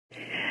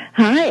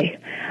Hi,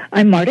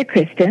 I'm Marta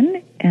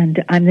Kristen,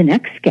 and I'm the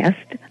next guest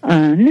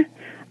on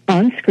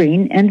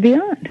Screen and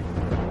Beyond.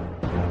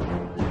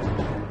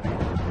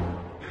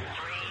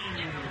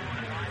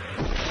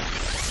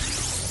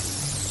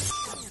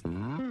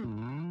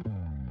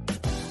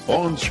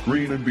 On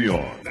Screen and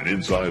Beyond, an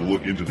inside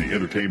look into the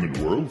entertainment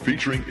world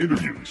featuring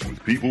interviews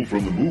with people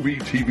from the movie,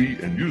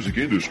 TV, and music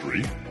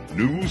industry,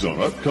 news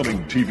on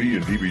upcoming TV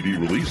and DVD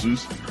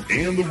releases,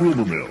 and the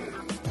rumor mill.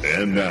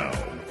 And now,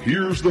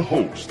 here's the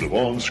host of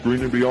On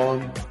Screen and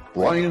Beyond,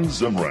 Brian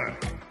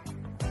Zemrak.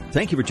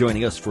 Thank you for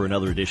joining us for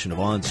another edition of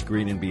On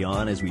Screen and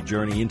Beyond as we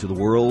journey into the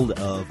world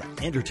of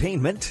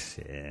entertainment.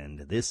 And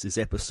this is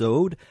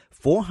episode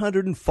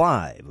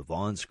 405 of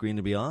On Screen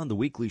and Beyond, the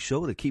weekly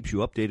show that keeps you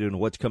updated on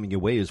what's coming your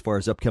way as far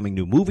as upcoming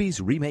new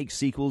movies, remakes,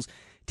 sequels,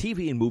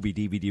 TV and movie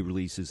DVD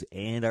releases,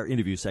 and our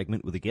interview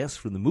segment with a guest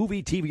from the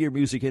movie, TV, or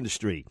music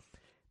industry.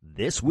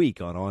 This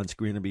week on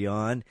Screen and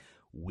Beyond,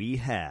 we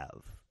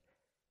have...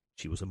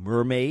 She was a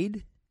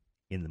mermaid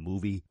in the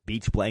movie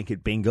Beach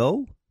Blanket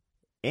Bingo,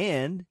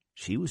 and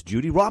she was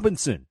Judy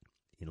Robinson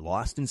in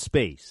Lost in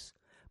Space.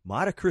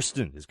 Marta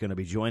Kristen is going to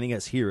be joining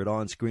us here at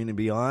On Screen and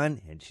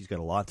Beyond, and she's got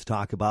a lot to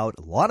talk about,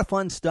 a lot of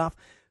fun stuff,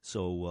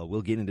 so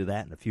we'll get into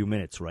that in a few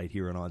minutes right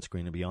here on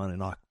Screen and Beyond.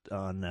 And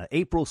on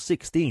April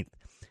 16th,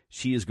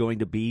 she is going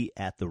to be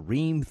at the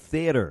Ream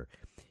Theater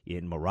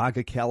in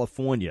Moraga,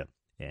 California,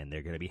 and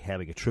they're going to be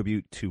having a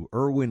tribute to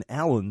Irwin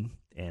Allen,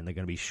 and they're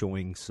going to be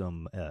showing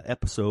some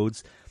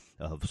episodes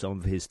of some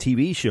of his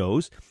TV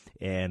shows,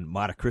 and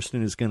Marta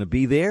Kristen is going to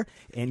be there,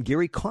 and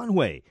Gary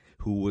Conway,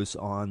 who was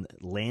on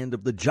Land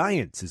of the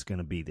Giants, is going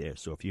to be there.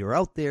 So if you're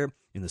out there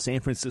in the San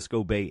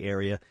Francisco Bay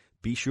Area,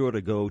 be sure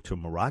to go to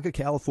Moraga,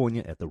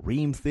 California at the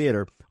Ream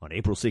Theater on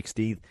April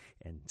 16th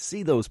and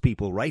see those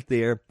people right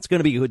there. It's going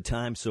to be a good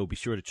time, so be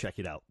sure to check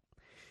it out.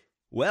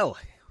 Well,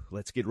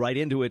 let's get right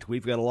into it.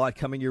 We've got a lot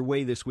coming your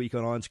way this week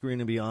on Screen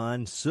and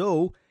Beyond,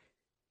 so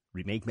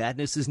Remake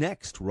Madness is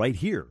next, right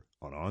here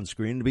on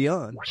Screen and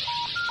Beyond.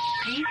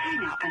 Please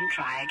hang up and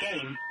try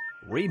again.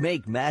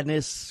 Remake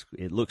Madness,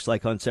 it looks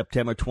like on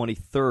September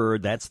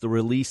 23rd. That's the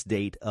release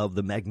date of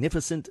The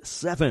Magnificent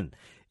Seven.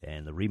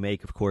 And the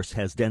remake, of course,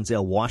 has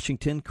Denzel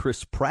Washington,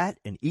 Chris Pratt,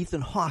 and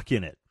Ethan Hawke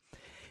in it.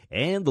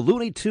 And the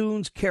Looney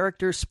Tunes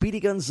character Speedy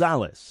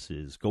Gonzales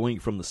is going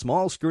from the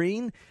small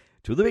screen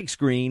to the big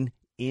screen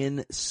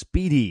in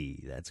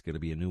Speedy. That's going to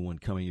be a new one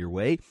coming your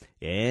way.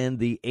 And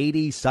the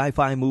 80s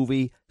sci-fi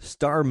movie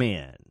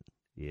Starman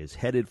is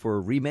headed for a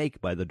remake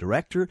by the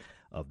director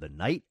of the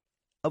Night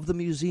of the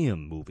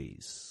Museum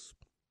movies.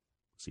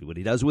 See what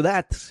he does with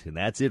that. And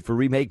that's it for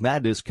Remake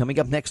Madness. Coming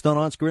up next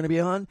on Screen and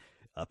Beyond,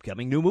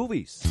 upcoming new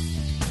movies.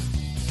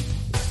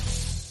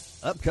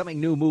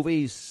 Upcoming new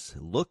movies,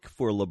 look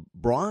for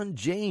LeBron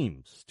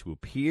James to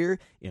appear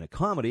in a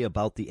comedy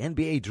about the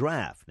NBA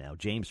draft. Now,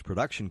 James'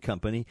 production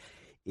company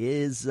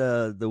is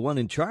the one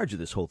in charge of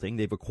this whole thing.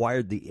 They've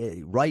acquired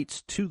the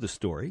rights to the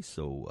story,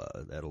 so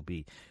that'll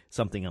be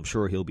something I'm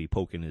sure he'll be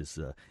poking his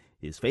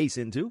face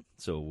into,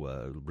 so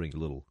it'll bring a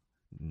little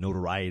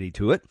notoriety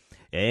to it.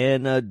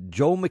 And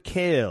Joe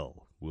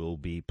McHale will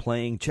be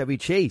playing Chevy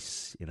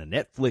Chase in a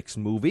Netflix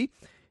movie,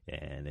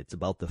 and it's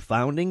about the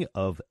founding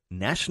of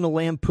National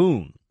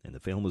Lampoon, and the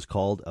film is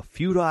called A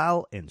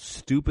Futile and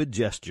Stupid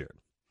Gesture.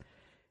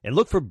 And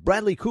look for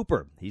Bradley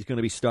Cooper. He's going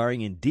to be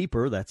starring in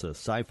Deeper. That's a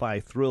sci-fi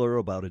thriller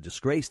about a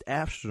disgraced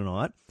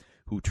astronaut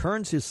who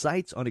turns his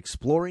sights on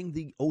exploring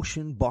the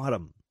ocean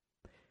bottom.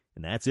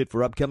 And that's it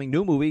for upcoming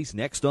new movies.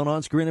 Next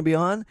on Screen and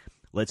Beyond,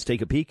 let's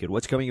take a peek at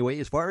what's coming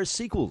away as far as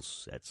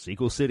sequels at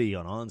Sequel City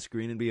on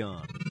Screen and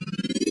Beyond.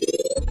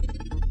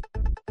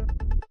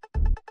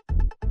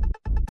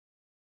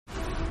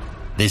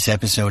 This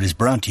episode is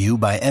brought to you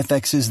by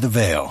FX's The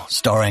Veil,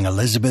 starring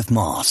Elizabeth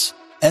Moss.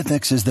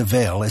 FX's The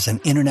Veil is an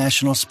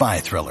international spy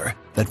thriller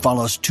that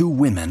follows two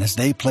women as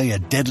they play a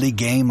deadly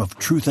game of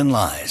truth and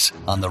lies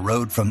on the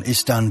road from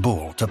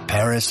Istanbul to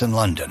Paris and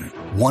London.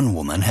 One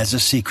woman has a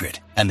secret,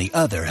 and the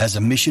other has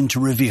a mission to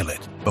reveal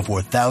it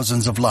before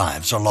thousands of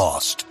lives are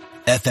lost.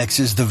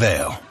 FX's The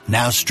Veil,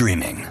 now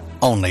streaming,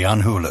 only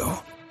on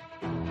Hulu.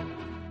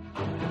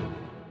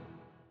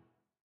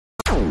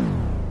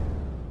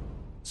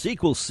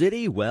 Sequel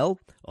City, well,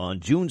 on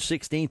June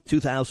 16th,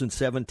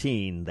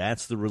 2017,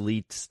 that's the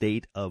release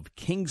date of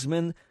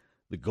Kingsman: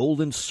 The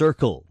Golden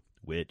Circle,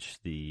 which,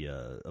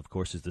 of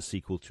course, is the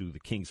sequel to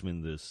The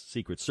Kingsman: The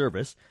Secret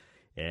Service.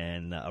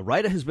 And a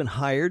writer has been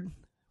hired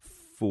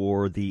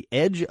for The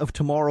Edge of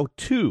Tomorrow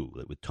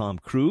 2 with Tom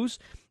Cruise,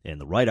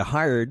 and the writer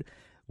hired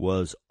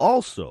was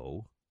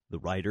also the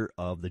writer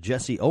of the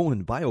Jesse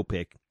Owen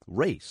biopic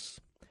Race.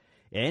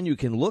 And you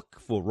can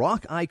look for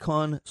rock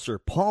icon Sir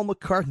Paul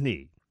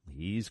McCartney.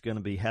 He's going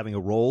to be having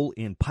a role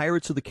in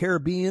Pirates of the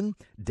Caribbean,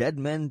 Dead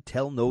Men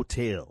Tell No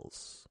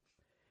Tales.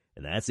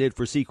 And that's it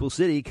for Sequel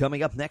City.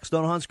 Coming up next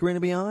on Screen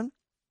and Beyond,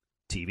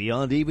 TV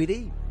on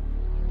DVD.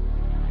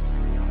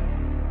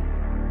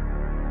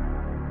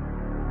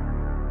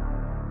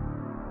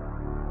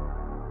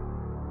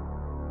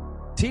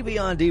 TV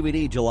on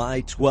DVD,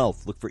 July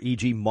 12th. Look for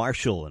E.G.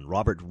 Marshall and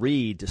Robert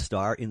Reed to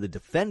star in The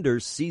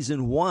Defenders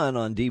Season 1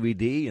 on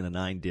DVD in a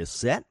 9-disc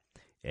set.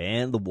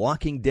 And The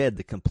Walking Dead,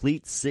 the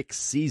complete 6th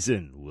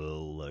season,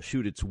 will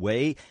shoot its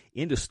way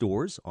into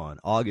stores on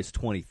August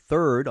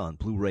 23rd on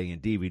Blu-ray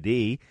and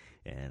DVD.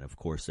 And, of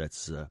course,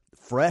 that's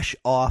fresh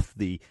off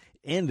the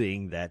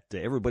ending that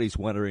everybody's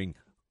wondering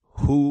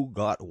who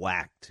got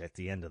whacked at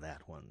the end of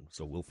that one.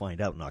 So we'll find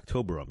out in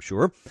October, I'm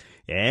sure.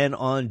 And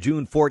on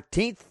June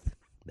 14th,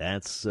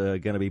 that's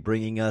going to be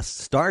bringing us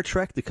Star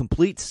Trek, the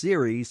complete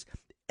series,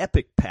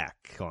 Epic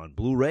Pack on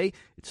Blu-ray.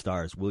 It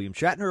stars William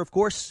Shatner, of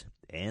course,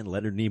 and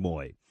Leonard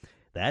Nimoy.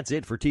 That's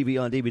it for TV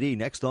on DVD.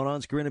 Next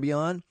on Screen and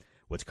Beyond,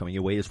 what's coming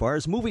your way as far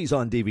as movies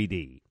on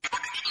DVD?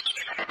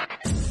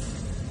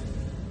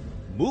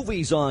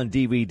 Movies on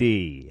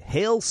DVD.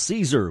 Hail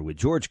Caesar with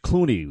George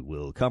Clooney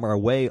will come our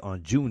way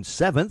on June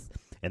 7th.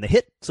 And the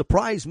hit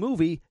surprise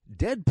movie,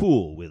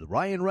 Deadpool with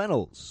Ryan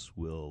Reynolds,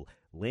 will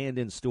land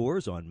in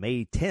stores on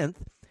May 10th.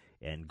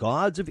 And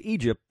Gods of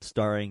Egypt,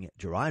 starring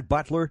Gerard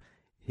Butler,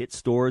 hit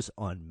stores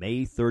on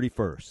May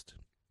 31st.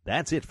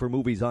 That's it for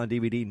movies on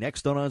DVD.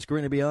 Next on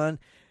Screen and Beyond,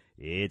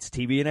 it's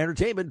TV and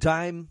entertainment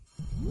time.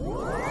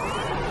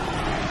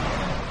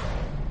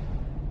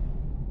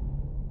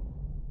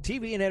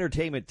 TV and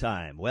entertainment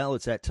time. Well,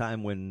 it's that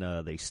time when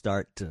they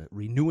start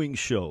renewing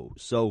shows.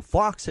 So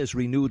Fox has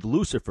renewed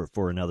Lucifer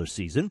for another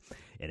season,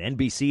 and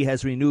NBC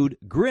has renewed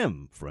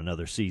Grimm for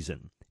another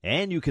season.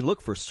 And you can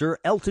look for Sir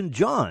Elton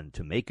John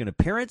to make an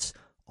appearance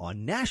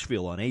on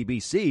Nashville on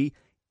ABC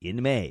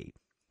in May.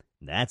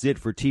 That's it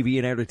for TV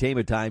and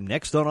entertainment time.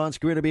 Next on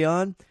Screen and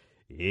Beyond,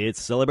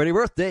 it's Celebrity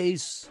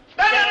Birthdays.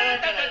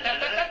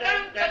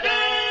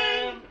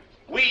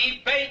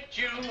 We baked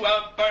you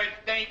a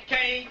birthday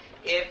cake.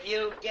 If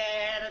you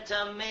get a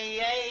tummy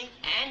ache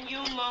and you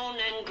moan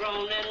and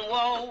groan and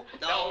woe,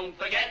 don't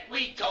forget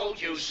we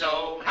told you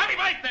so. Happy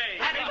birthday!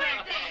 Happy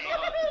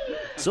birthday!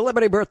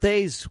 Celebrity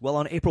birthdays. Well,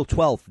 on April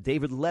 12th,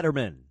 David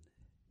Letterman.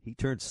 He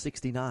turned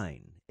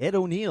 69. Ed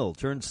O'Neill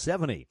turned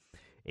 70.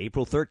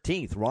 April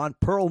 13th, Ron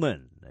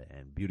Perlman.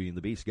 And Beauty and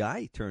the Beast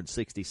guy turned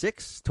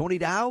 66. Tony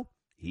Dow,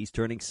 he's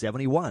turning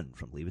 71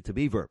 from Leave It to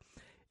Beaver.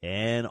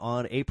 And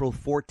on April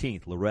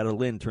 14th, Loretta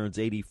Lynn turns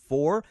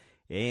 84.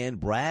 And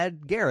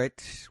Brad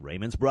Garrett,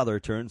 Raymond's brother,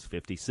 turns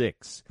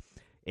 56.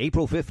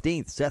 April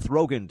 15th, Seth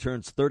Rogen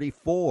turns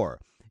 34.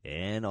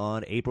 And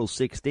on April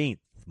 16th,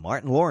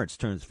 Martin Lawrence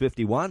turns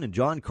 51. And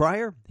John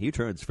Cryer, he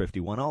turns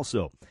 51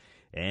 also.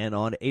 And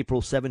on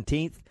April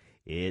 17th,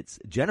 it's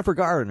Jennifer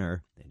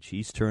Garner, and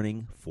she's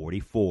turning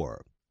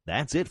 44.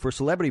 That's it for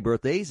celebrity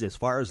birthdays. As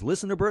far as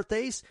listener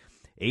birthdays,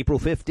 April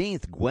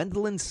 15th,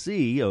 Gwendolyn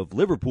C. of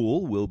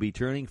Liverpool will be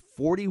turning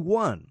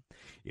 41.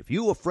 If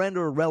you, a friend,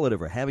 or a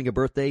relative are having a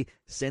birthday,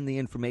 send the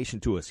information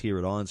to us here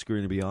at On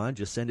Screen and Beyond.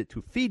 Just send it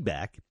to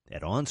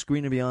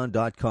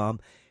feedback@onscreenandbeyond.com.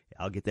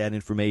 I'll get that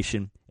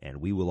information, and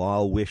we will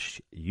all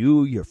wish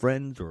you, your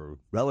friend, or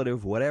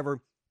relative, whatever,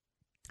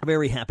 a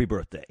very happy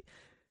birthday.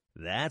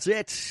 That's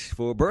it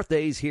for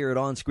birthdays here at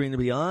On Screen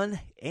and Beyond,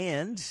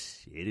 and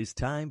it is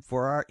time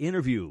for our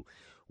interview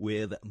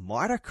with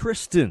Marta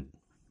Kristen.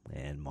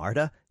 And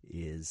Marta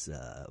is,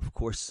 of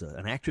course,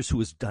 an actress who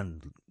has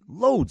done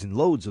loads and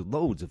loads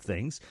of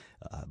things,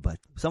 but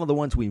some of the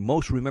ones we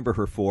most remember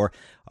her for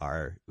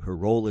are her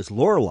role as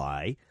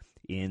Lorelei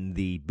in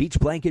the Beach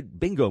Blanket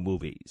Bingo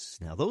movies.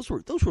 Now, those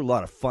were a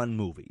lot of fun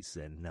movies,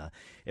 and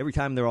every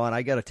time they're on,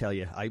 I got to tell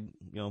you, I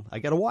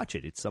got to watch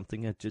it. It's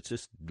something that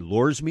just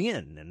lures me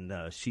in,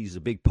 and she's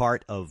a big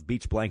part of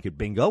Beach Blanket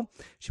Bingo.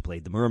 She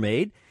played the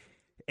mermaid,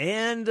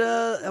 and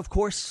of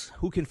course,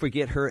 who can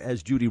forget her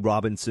as Judy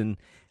Robinson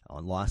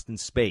on Lost in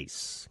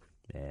Space?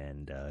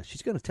 And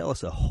she's going to tell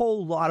us a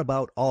whole lot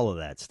about all of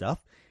that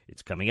stuff.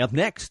 It's coming up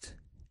next.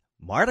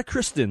 Marta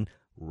Kristen,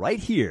 right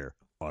here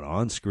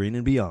on Screen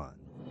and Beyond.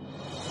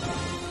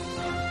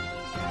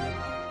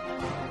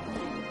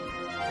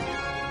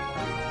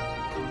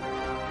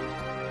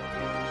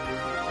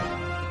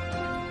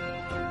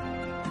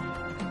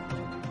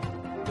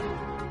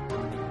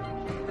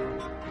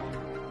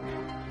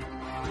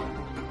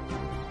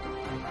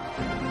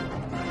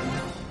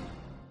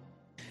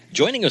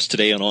 Joining us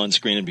today on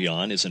Screen and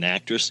Beyond is an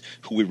actress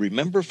who we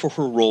remember for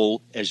her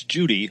role as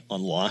Judy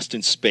on Lost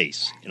in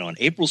Space. And on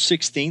April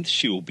 16th,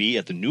 she will be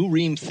at the New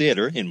Ream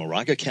Theater in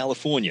Moraga,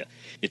 California.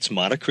 It's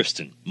Marta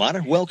Kristen.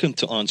 Marta, welcome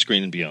to On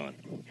Screen and Beyond.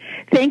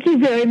 Thank you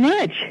very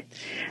much.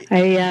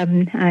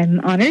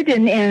 I'm honored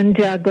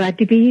and glad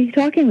to be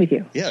talking with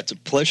you. Yeah, it's a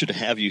pleasure to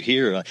have you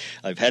here.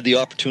 I've had the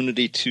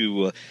opportunity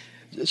to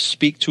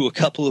speak to a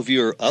couple of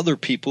your other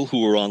people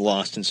who were on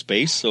Lost in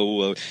Space,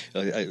 so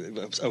I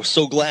was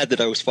so glad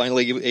that I was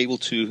finally able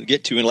to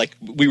get to. And like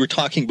we were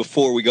talking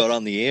before we got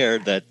on the air,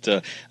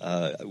 that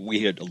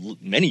we had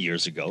many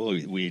years ago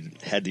we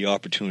had the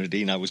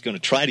opportunity, and I was going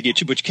to try to get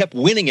you, but you kept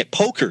winning at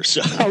poker. So.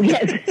 Oh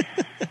yes.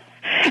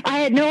 I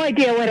had no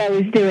idea what I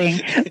was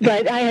doing,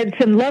 but I had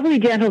some lovely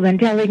gentlemen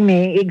telling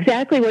me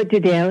exactly what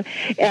to do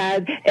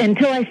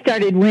until I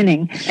started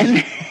winning.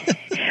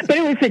 But But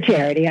it was for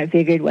charity. I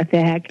figured, what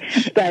the heck?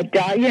 But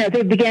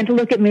they began to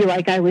look at me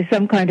like I was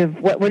some kind of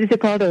what is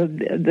it called?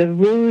 The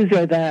ruse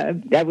or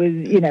that was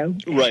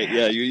Right.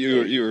 Yeah.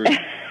 You were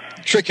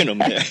tricking them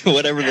there.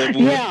 Whatever the word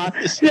yeah.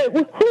 is. So,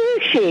 who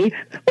is she?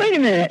 Wait a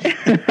minute.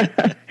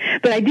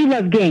 But I do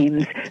love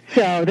games,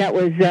 so that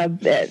was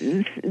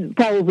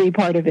probably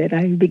part of it.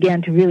 I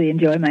began to really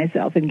enjoy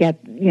myself and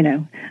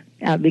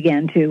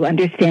began to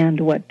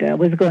understand what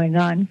was going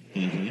on.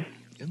 Mm-hmm.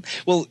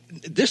 Well,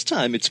 this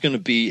time it's going to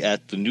be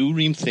at the New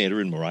Ream Theater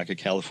in Moraga,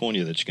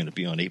 California. That's going to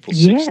be on April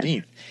 16th.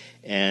 Yes.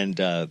 And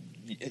I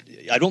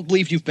don't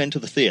believe you've been to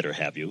the theater,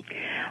 have you?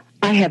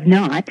 I have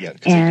not,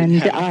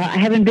 and I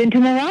haven't been to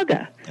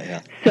Moraga.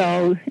 Yeah.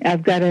 So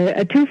I've got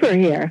a twofer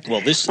here.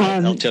 Well, this,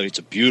 I'll tell you, it's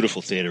a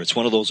beautiful theater. It's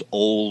one of those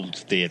old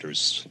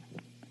theaters.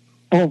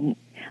 Oh,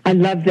 I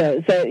love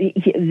those.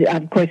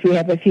 Of course, we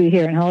have a few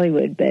here in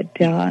Hollywood, but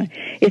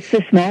it's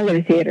the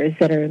smaller theaters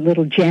that are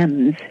little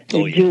gems,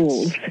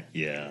 jewels.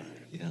 Yeah.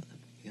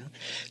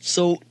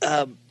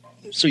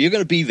 So you're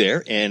going to be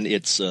there, and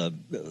it's a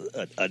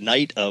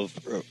night of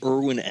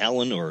Irwin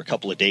Allen, or a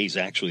couple of days,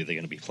 actually. They're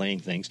going to be playing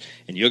things,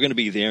 and you're going to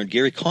be there, and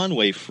Gary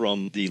Conway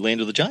from the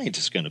Land of the Giants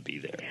is going to be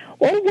there.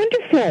 Oh,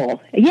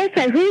 wonderful. Yes,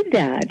 I heard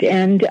that,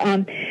 and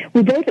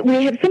we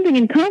have something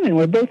in common.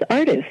 We're both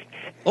artists.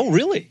 Oh,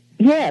 really?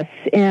 Yes,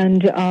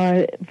 and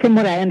from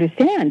what I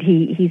understand,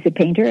 he's a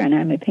painter, and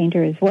I'm a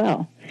painter as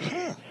well.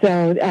 Huh.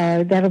 So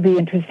that'll be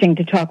interesting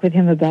to talk with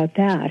him about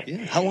that.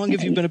 Yeah. How long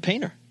have you been a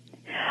painter?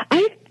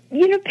 I've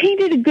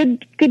painted a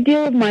good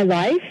deal of my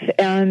life,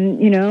 on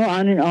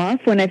and off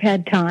when I've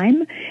had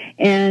time,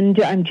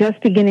 and I'm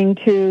just beginning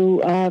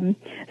to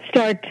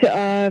start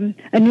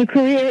a new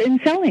career in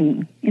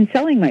selling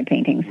my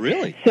paintings.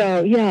 Really?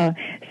 So yeah,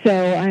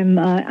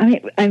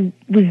 I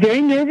was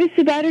very nervous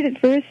about it at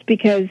first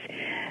because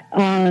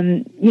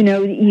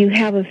you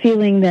have a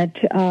feeling that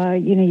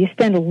you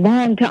spend a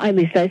long time. At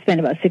least I spent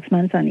about 6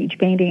 months on each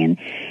painting,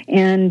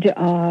 and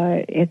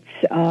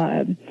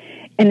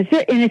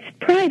it's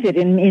private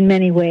in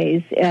many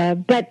ways,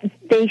 but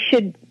they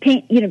should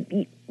paint,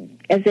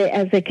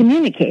 as a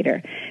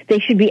communicator, they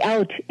should be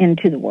out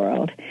into the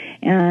world.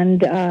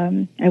 And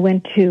I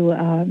went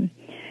to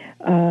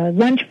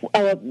lunch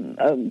a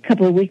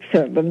couple of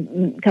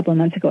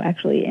months ago,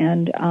 actually,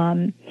 and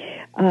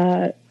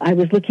I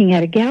was looking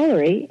at a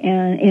gallery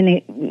and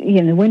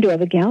in the window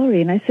of a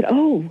gallery, and I said,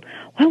 "Oh,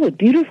 wow, what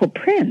beautiful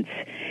prints!"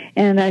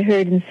 And I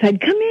heard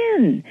inside, "Come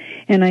in,"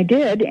 and I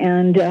did.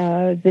 And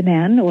the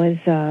man was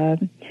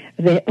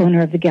the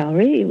owner of the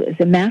gallery. He was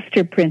a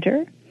master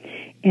printer,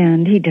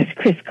 and he does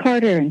Chris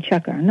Carter and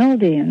Chuck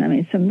Arnoldi,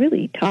 and some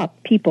really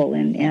top people.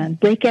 And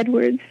Blake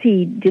Edwards,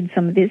 he did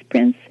some of his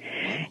prints.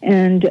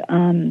 And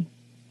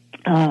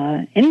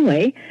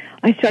anyway,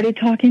 I started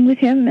talking with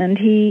him, and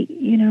he,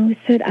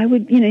 said I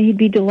would, he'd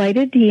be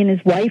delighted. He and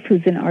his wife,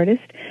 who's an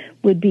artist,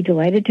 would be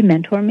delighted to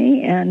mentor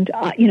me. And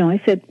I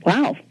said,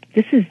 "Wow,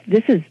 this is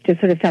just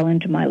sort of fell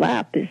into my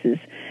lap. This is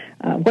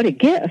what a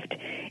gift."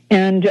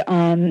 And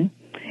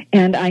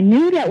I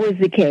knew that was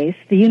the case.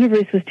 The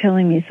universe was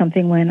telling me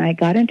something when I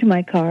got into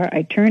my car.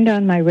 I turned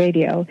on my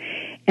radio,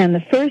 and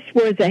the first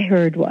words I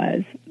heard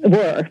were,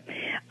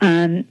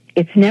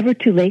 "It's never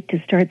too late to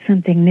start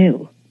something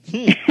new."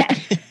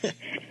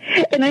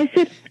 And I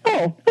said,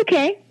 "Oh,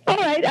 okay, all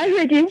right, I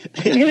heard you.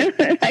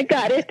 I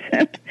got it."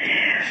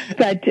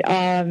 But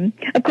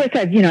of course,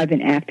 I've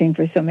been acting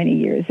for so many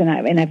years, and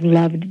I've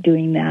loved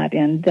doing that,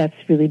 and that's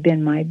really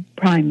been my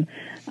prime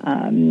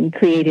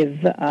creative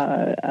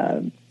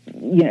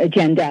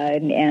agenda,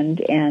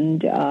 and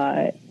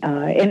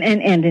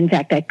in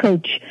fact, I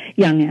coach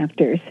young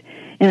actors.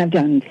 And I've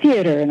done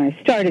theater, and I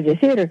started a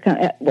theater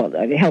I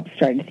helped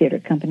start a theater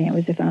company. I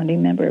was a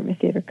founding member of a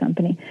theater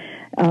company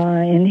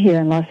here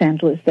in Los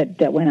Angeles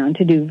that went on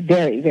to do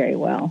very, very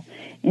well,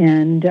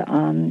 and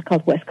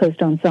called West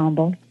Coast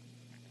Ensemble.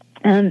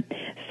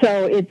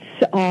 So it's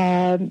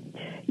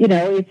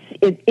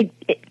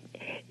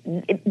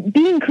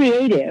being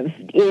creative.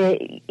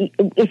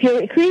 If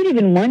you're creative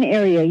in one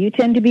area, you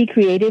tend to be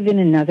creative in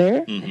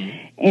another. Mm-hmm.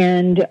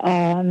 And,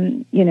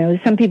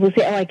 some people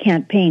say, "Oh, I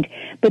can't paint."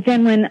 But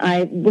then when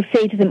I will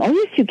say to them, "Oh,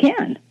 yes, you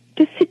can.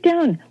 Just sit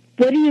down.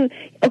 Okay,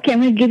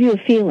 I'm going to give you a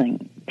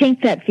feeling.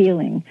 Paint that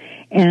feeling."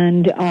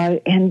 And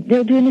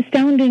they'll do an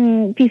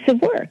astounding piece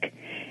of work.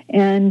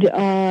 And,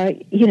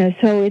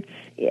 so it's,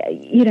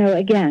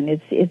 again,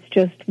 it's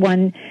just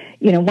one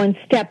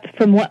step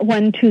from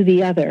one to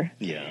the other.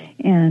 Yeah.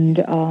 And,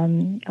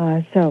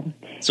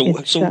 So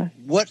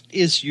what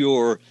is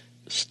your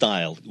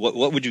style?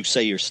 What would you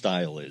say your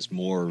style is?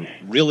 More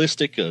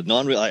realistic,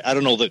 non-real? I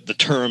don't know the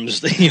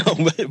terms, but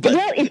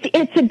well,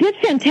 it's a bit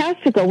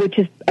fantastical, which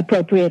is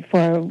appropriate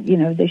for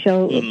the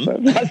show for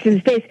Lost in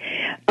Space.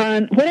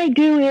 What I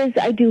do is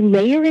I do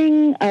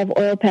layering of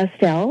oil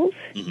pastels,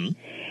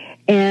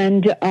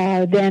 and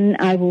then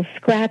I will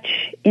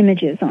scratch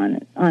images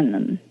on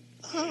them.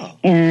 Oh.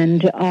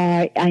 And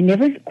I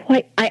never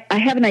quite. I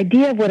have an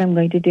idea of what I'm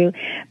going to do,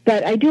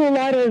 but I do a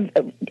lot of.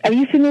 Are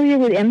you familiar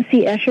with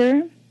M.C.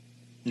 Escher?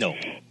 No.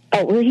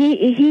 Oh, well,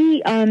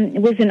 he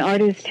was an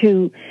artist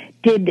who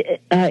did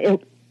how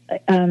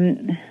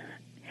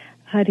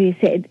do you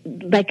say it?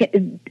 Like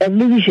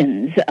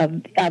illusions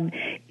of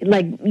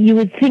like you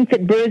would think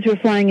that birds were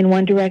flying in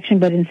one direction,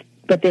 but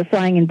they're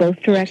flying in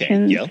both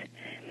directions. Okay, yeah.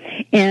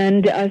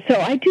 And so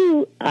I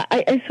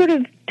sort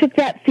of took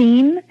that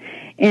theme,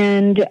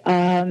 and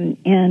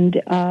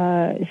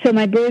so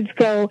my birds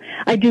go.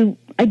 I do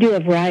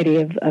a variety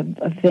of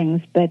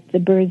things, but the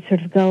birds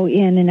sort of go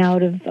in and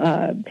out of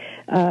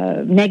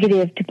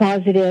negative to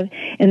positive,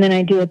 and then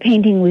I do a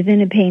painting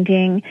within a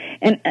painting.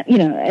 And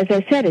as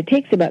I said, it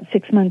takes about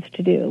 6 months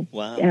to do.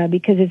 Wow.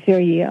 Because it's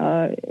very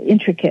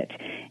intricate,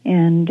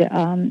 and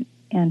I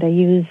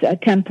use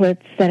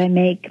templates that I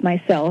make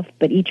myself,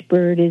 but each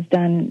bird is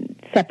done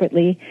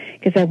separately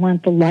because I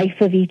want the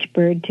life of each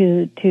bird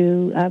to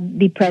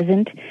be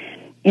present.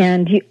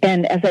 And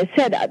as I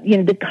said,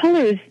 the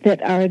colors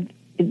that are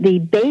the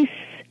base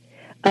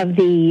of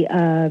the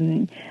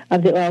oil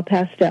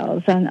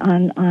pastels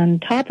on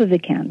top of the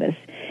canvas,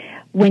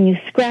 when you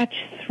scratch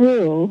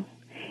through,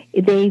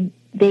 it's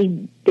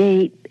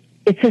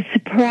a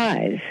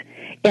surprise.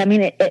 I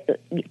mean,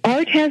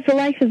 art has a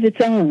life of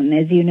its own,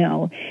 as you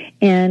know,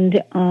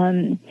 and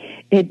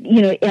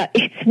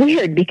it's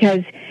weird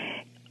because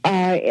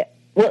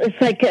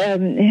it's like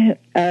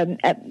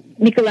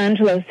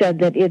Michelangelo said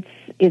that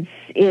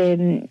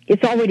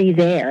it's already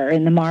there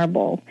in the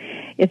marble,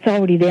 it's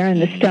already there in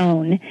the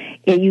stone.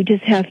 You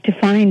just have to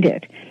find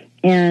it,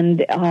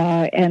 and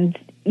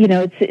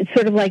it's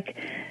sort of like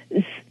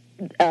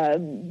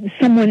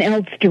someone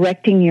else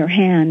directing your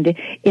hand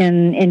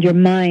and your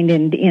mind,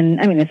 and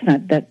I mean, it's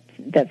not that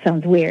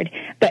sounds weird,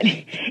 but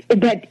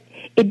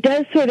it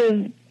does sort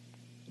of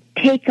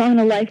take on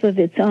a life of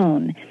its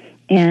own,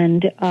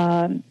 and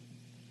I'm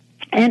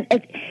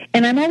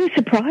always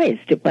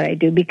surprised at what I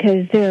do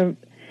because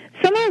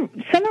some are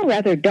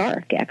rather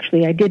dark.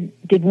 Actually, I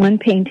did one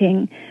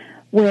painting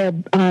where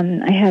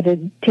I had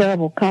a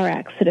terrible car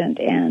accident,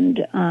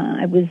 and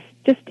I was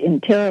just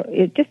in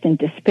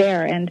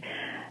despair, and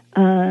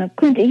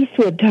Clint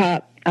Eastwood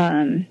taught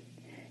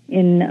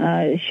in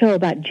a show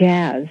about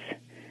jazz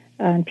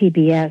on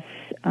PBS,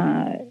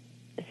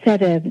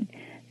 said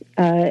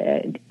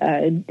a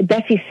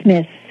Bessie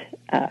Smith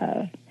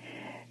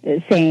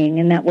saying,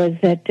 and that was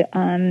that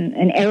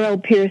an arrow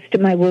pierced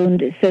my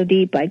wound so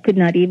deep I could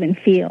not even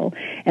feel,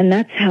 and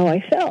that's how I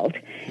felt,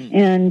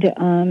 and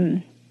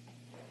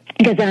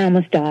because I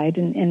almost died,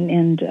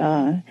 and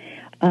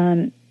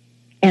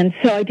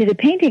so I did a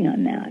painting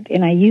on that,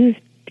 and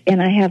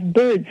I have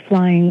birds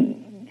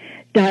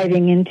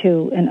diving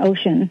into an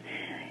ocean,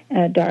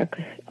 a dark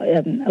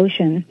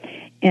ocean.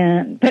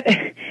 But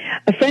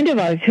a friend of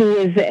ours who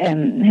was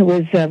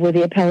with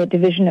the appellate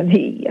division of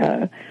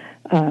the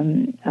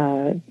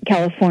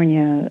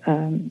California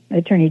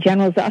Attorney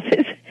General's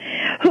office,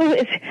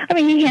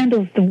 he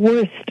handles the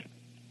worst,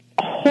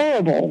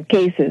 horrible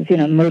cases,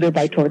 murder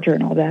by torture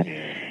and all that,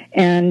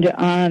 and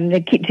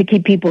to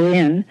keep people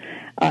in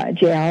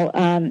jail.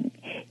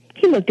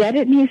 He looked at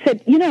it and he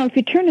said, if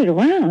you turn it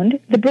around,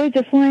 the birds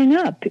are flying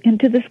up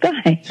into the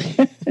sky.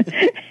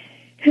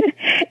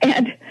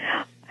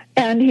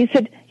 and he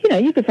said,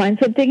 you could find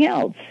something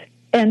else.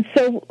 And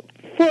so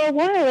for a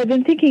while I've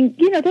been thinking,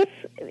 I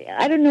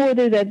don't know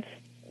whether that's,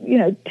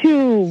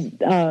 too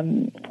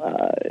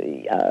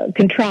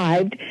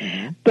contrived,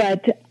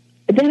 but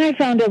then I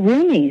found a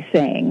Rumi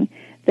saying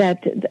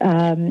that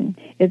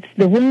it's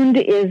the wound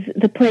is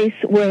the place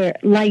where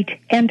light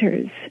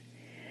enters.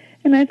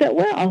 And I thought,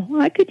 well,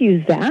 I could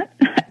use that.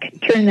 I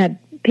could turn that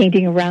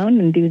painting around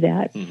and do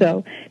that. Mm-hmm.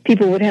 So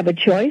people would have a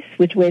choice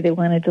which way they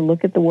wanted to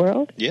look at the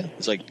world. Yeah,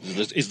 it's like,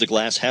 is the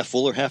glass half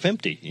full or half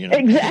empty?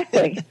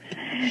 Exactly.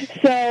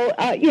 So,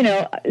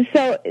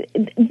 so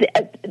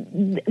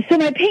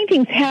my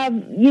paintings have,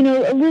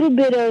 a little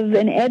bit of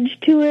an edge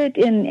to it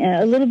and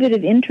a little bit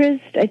of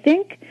interest, I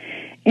think.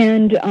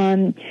 And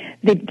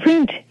the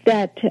print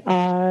that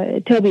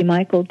Toby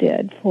Michael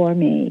did for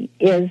me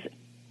is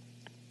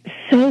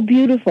so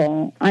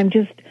beautiful. I'm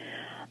just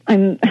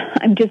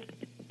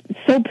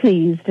so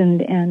pleased, and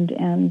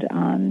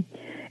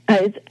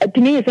to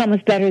me, it's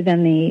almost better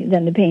than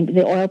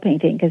the oil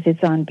painting because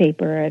it's on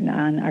paper and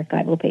on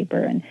archival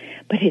paper,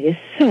 but it is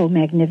so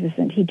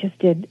magnificent. He just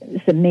did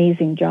this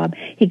amazing job.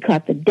 He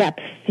caught the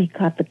depths, he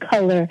caught the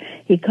color,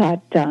 he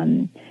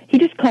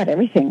just caught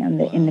everything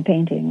in the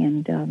painting,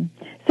 and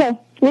so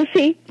we'll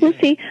see.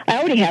 I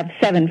already have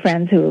 7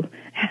 friends who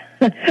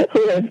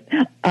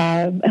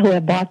have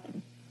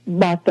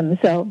bought them,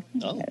 so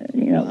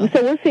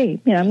so we'll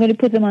see. I'm going to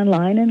put them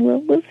online, and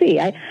we'll see.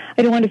 I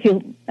don't want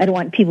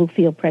people to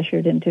feel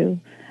pressured into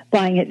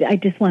buying it. I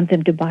just want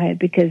them to buy it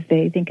because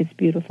they think it's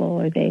beautiful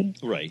or they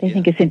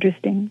think it's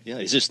interesting. Yeah.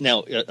 Is this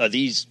now? Are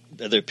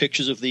there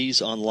pictures of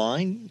these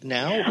online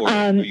now, or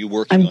are you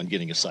working on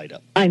getting a site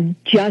up? I'm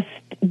just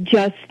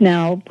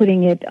now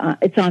putting it.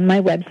 It's on my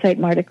website,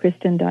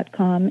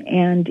 martakristen.com,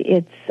 and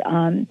it's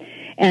and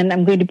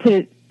I'm going to put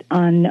it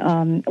on,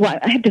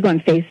 I have to go on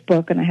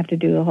Facebook, and I have to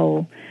do a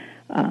whole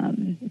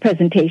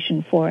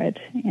presentation for it,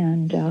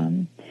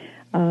 and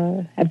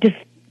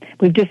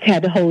we've just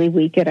had Holy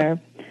Week at our,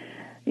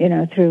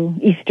 through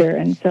Easter,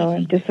 and so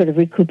I'm just sort of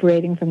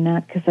recuperating from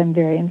that because I'm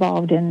very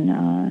involved in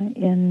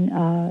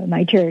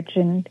my church,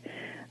 and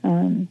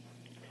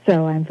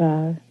so I'm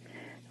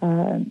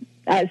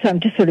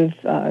just sort of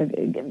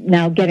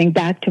now getting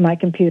back to my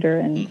computer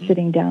and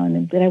sitting down,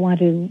 and that I want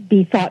to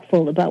be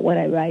thoughtful about what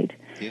I write.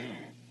 Yeah.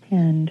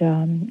 And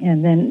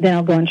then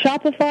I'll go on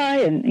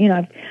Shopify,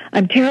 and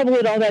I'm terrible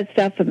at all that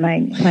stuff. But my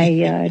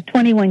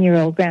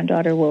 21-year-old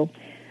granddaughter will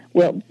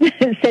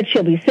said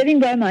she'll be sitting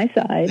by my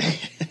side.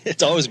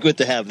 It's always good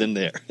to have them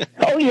there.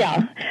 Oh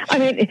yeah, I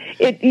mean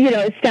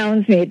it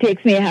astounds me. It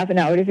takes me a half an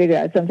hour to figure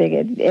out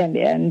something,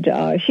 and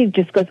she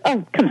just goes,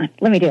 "Oh, come on,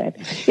 let me do it."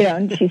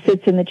 And she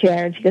sits in the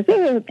chair and she goes,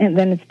 "Oh," and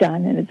then it's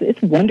done, and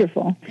it's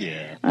wonderful.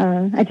 Yeah.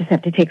 I just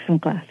have to take some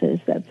classes.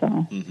 That's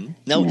all. Mm-hmm.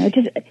 Now,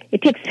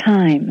 it takes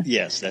time.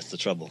 Yes, that's the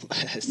trouble.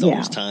 It's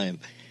always time.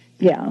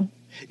 Yeah.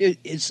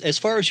 As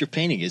far as your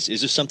painting, is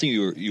this something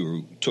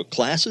you took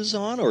classes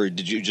on, or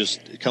did you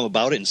just come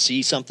about it and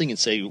see something and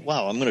say,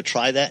 "Wow, I'm going to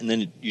try that," and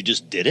then you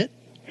just did it?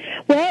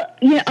 Well,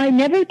 I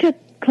never took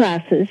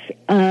classes.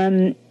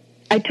 I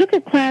took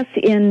a class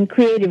in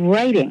creative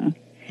writing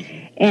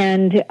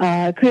and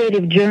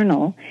creative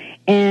journal,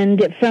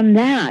 and from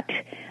that,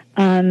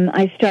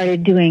 I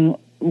started doing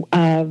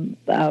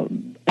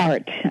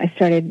art. I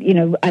started,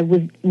 I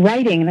was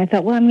writing, and I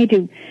thought, well, I'm going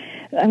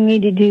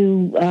to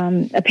do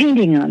a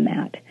painting on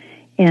that,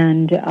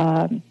 and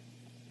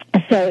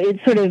so it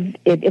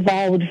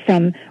evolved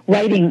from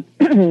writing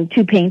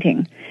to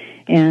painting,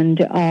 and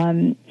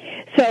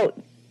so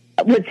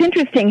what's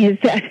interesting is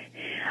that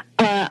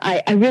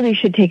I really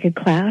should take a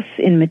class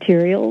in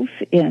materials,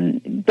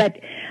 but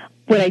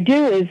what I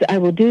do is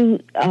I'll do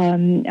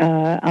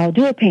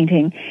a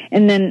painting,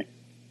 and then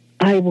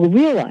I will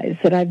realize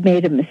that I've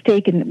made a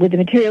mistake with the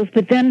materials,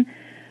 but then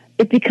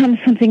it becomes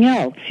something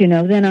else,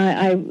 then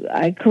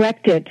I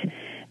correct it,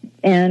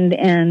 and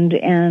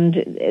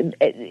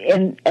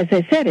as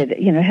I said, it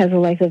has a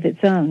life of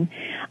its own.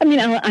 I mean,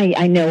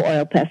 I know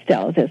oil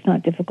pastels. It's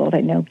not difficult.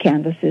 I know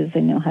canvases. I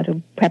know how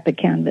to prep a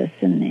canvas,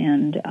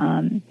 and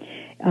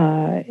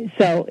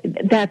so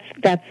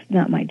that's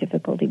not my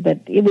difficulty.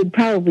 But it would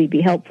probably be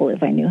helpful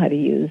if I knew how to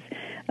use,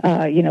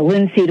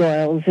 linseed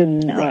oils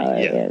and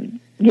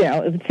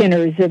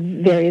thinners of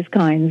various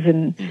kinds,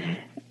 and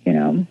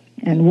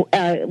And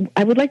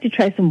I would like to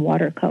try some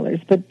watercolors,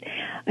 but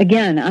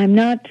again, I'm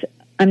not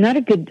I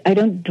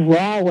don't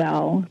draw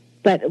well,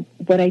 but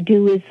what I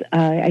do is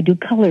I do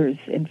colors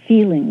and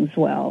feelings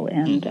well,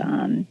 and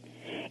I'm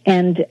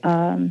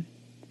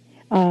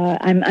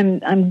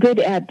good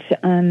at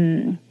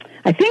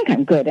I think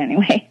I'm good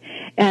anyway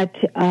at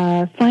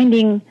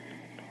finding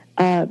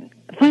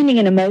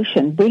an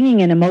emotion,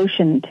 bringing an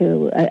emotion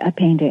to a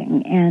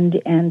painting,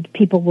 and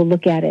people will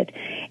look at it,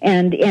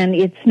 and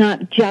it's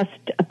not just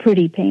a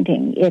pretty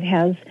painting. It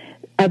has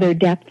other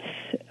depths,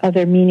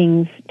 other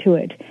meanings to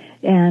it,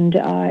 and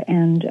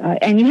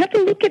you have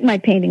to look at my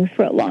paintings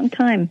for a long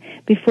time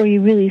before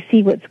you really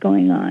see what's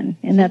going on,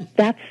 and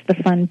that's the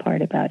fun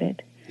part about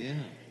it. Yeah.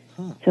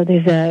 Huh. So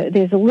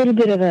there's a little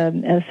bit of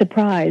a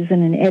surprise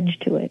and an edge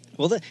to it.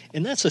 Well,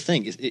 that's the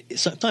thing.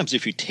 Sometimes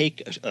if you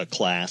take a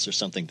class or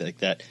something like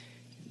that,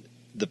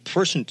 the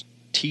person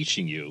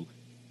teaching you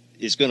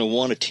is going to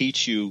want to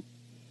teach you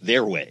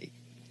their way.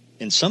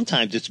 And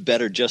sometimes it's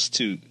better just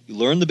to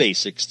learn the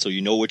basics so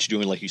you know what you're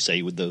doing, like you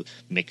say, with the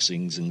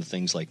mixings and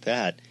things like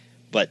that.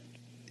 But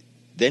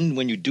then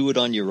when you do it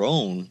on your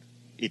own,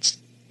 it's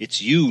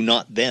you,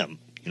 not them.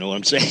 You know what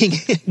I'm saying?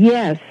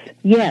 Yes.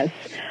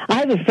 I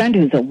have a friend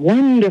who's a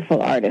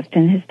wonderful artist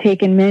and has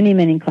taken many,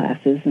 many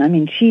classes. And I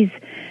mean, she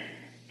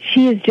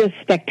is just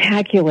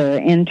spectacular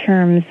in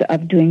terms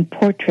of doing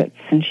portraits,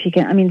 and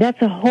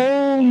that's a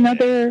whole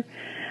another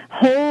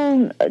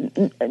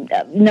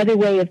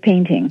way of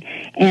painting.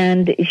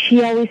 And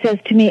she always says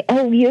to me,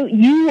 "Oh,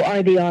 you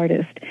are the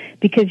artist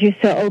because you're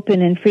so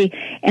open and free,"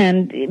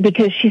 and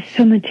because she's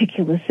so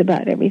meticulous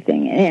about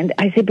everything. And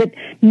I say, "But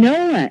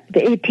no,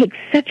 it takes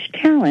such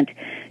talent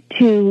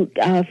to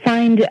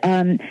find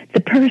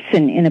the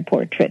person in a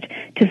portrait,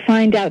 to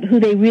find out who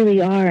they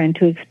really are, and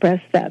to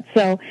express that."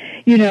 So,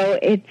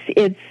 it's.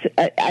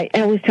 I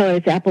always tell her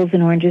it's apples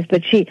and oranges,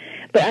 but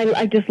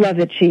I just love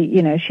that she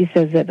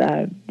says that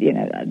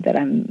that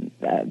I'm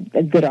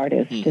a good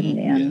artist,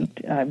 and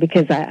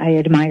because I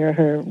admire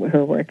her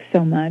work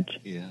so much.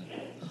 Yeah.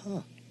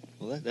 Uh-huh.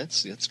 Well,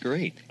 that's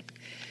great.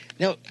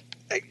 Now,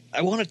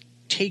 I want to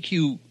take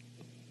you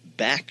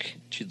back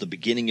to the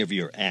beginning of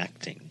your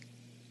acting.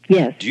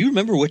 Yes. Do you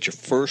remember what your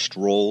first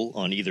role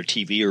on either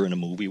TV or in a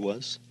movie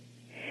was?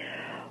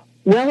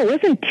 Well, it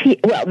wasn't.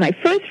 My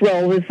first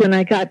role was when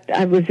I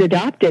was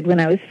adopted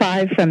when I was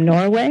 5 from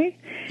Norway.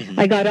 Mm-hmm.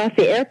 I got off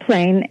the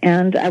airplane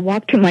and I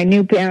walked to my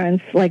new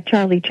parents like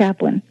Charlie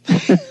Chaplin.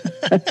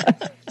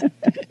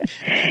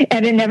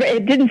 And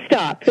it didn't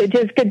stop. It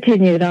just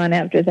continued on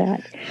after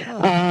that.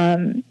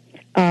 Oh.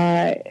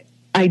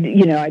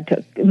 I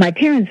took my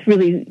parents,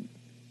 really,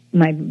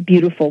 my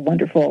beautiful,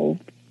 wonderful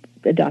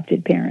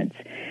adopted parents.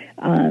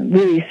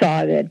 really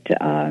saw that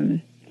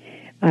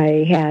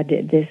I had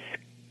this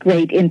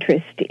great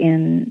interest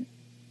in.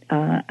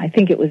 I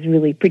think it was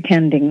really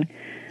pretending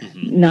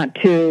not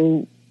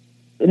to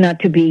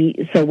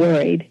be so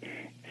worried.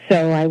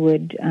 So I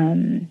would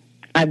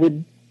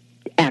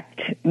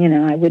act.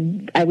 I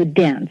would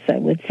dance. I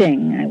would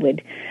sing. I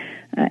would,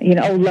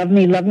 oh, love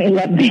me, love me,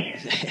 love me,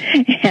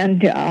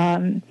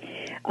 and.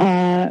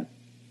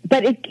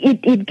 But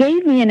it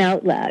gave me an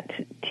outlet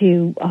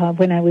to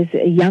when I was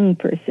a young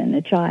person,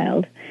 a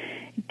child,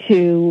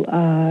 to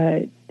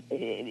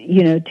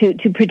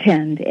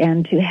pretend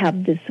and to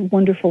have this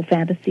wonderful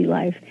fantasy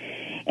life.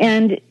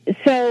 And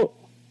so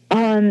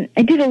I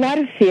did a lot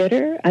of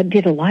theater. I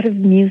did a lot of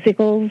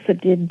musicals. I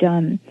did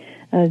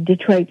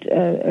Detroit.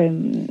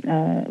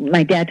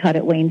 My dad taught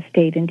at Wayne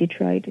State in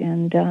Detroit,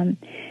 and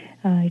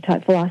he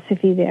taught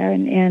philosophy there.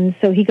 And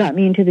so he got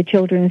me into the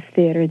children's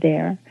theater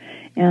there.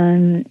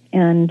 And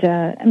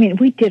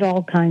we did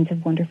all kinds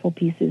of wonderful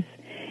pieces,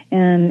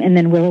 and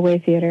then Willoway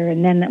Theater,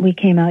 and then we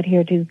came out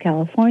here to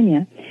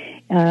California.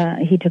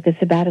 He took a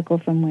sabbatical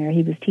from where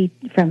he was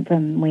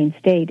from Wayne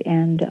State,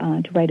 and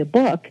to write a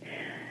book.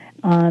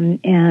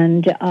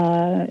 And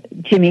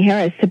Jimmy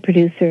Harris, the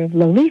producer of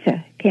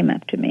Lolita, came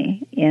up to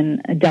me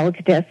in a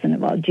delicatessen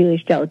of all,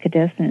 Jewish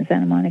delicatessen in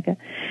Santa Monica,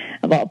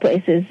 of all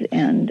places.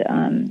 And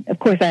of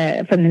course,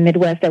 from the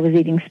Midwest, I was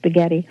eating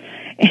spaghetti,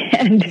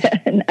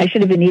 and I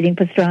should have been eating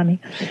pastrami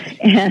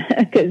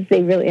because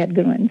they really had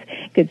good ones,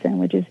 good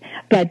sandwiches.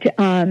 But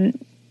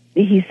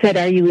he said,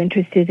 "Are you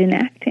interested in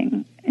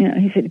acting?"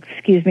 He said,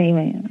 "Excuse me,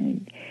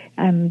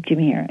 I'm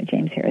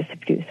James Harris, the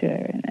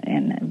producer,"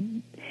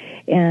 and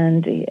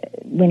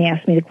when he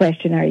asked me the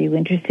question, "Are you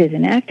interested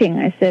in acting?"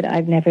 I said,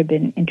 "I've never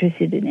been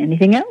interested in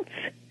anything else."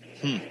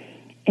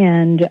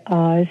 And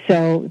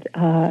so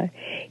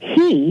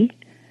he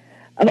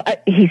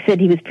said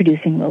he was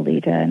producing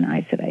Lolita, and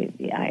I said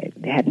I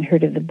hadn't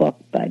heard of the book,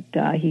 but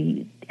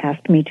he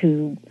asked me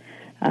to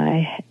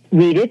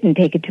read it and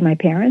take it to my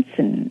parents.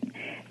 And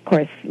of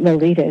course,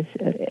 Lolita,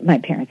 my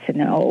parents said,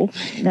 no,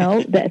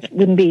 that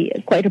wouldn't be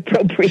quite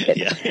appropriate,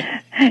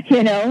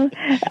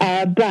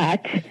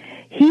 but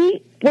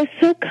he was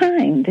so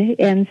kind,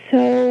 and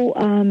so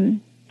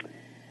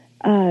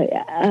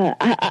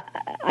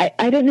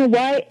I don't know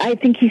why. I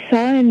think he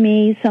saw in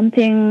me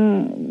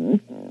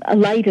something, a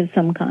light of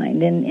some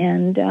kind,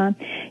 and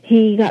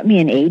he got me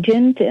an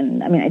agent.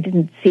 And I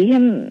didn't see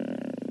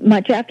him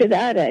much after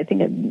that. I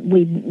think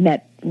we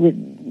met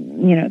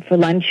for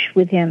lunch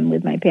with him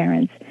with my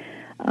parents.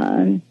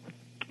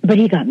 But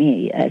he got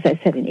me, as I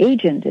said, an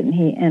agent,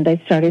 and I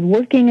started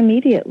working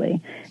immediately,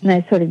 and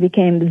I sort of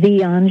became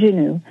the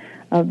ingenue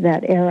of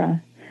that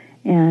era,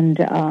 and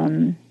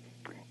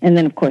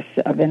then of course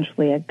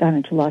eventually I got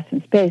into Lost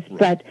in Space. Right.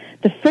 But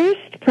the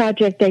first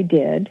project I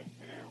did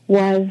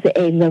was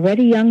a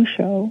Loretta Young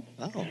show,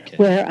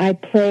 where I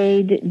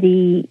played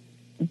the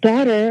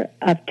daughter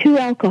of two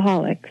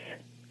alcoholics,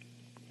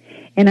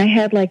 and I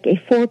had like a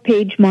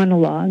 4-page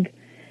monologue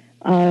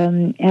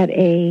at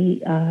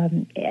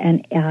an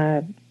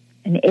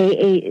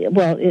AA.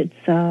 Well, it's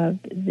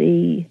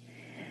the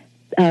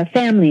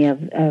family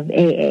of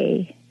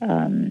AA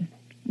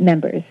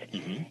members,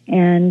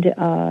 and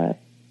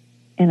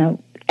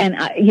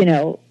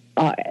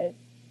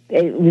it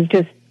was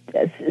just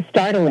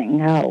startling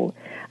how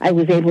I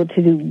was able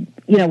to do,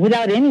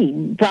 without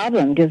any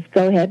problem, just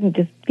go ahead and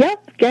just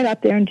get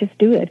up there and just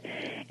do it.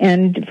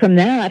 And from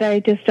that, I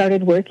just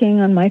started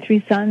working on My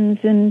Three Sons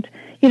and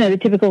the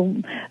typical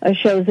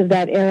shows of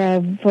that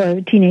era for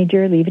a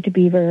teenager, Leave It to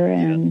Beaver,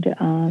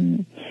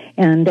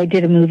 and I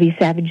did a movie,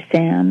 Savage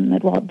Sam,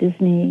 at Walt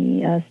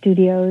Disney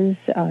Studios.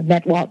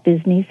 Met Walt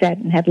Disney, sat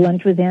and had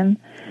lunch with him.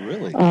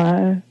 Really?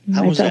 How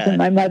was that? And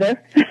my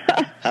mother.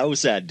 How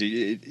was that?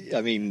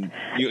 I'm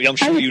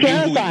sure you terrified. Knew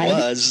who he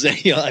was.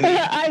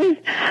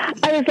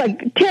 I was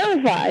like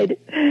terrified.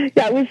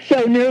 I was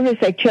so nervous.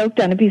 I choked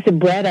on a piece of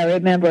bread. I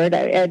remember it.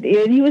 And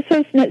he was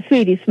so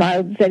sweet. He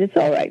smiled and said, "It's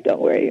all right.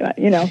 Don't worry."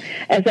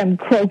 As I'm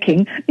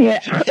croaking.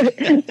 But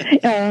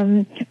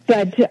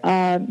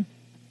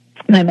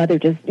my mother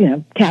just,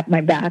 tapped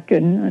my back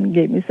and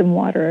gave me some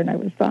water, and I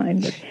was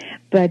fine.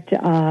 But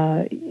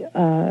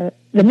the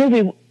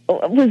movie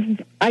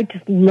I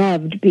just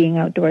loved being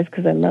outdoors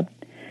because I loved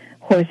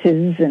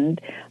horses, and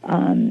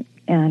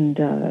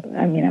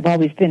I've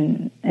always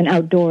been an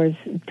outdoors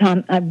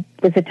I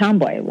was a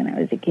tomboy when I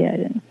was a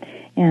kid,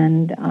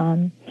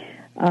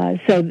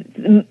 so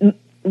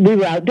we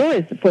were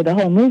outdoors for the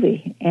whole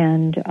movie.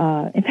 And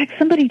in fact,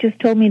 somebody just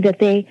told me that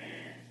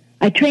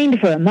I trained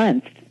for a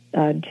month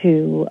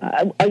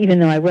even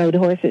though I rode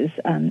horses,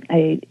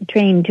 I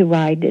trained to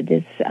ride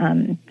this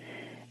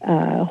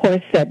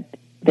horse that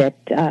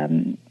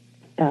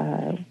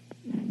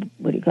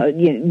what do you call it?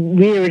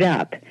 Reared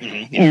up,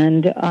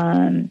 and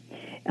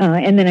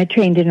then I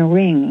trained in a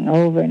ring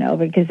over and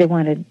over because they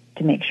wanted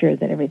to make sure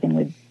that everything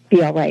would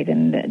be all right,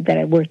 and that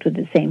I worked with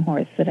the same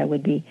horse that I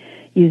would be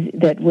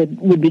that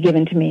would be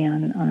given to me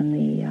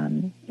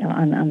on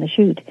the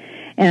shoot.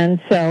 And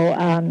so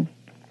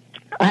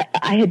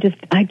I just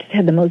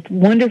had the most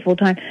wonderful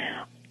time.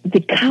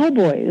 the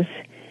cowboys,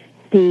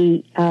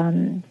 they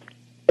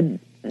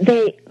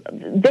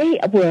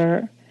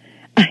were.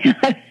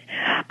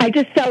 I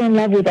just fell in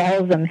love with all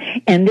of them,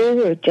 and they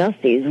were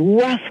just these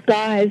rough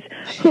guys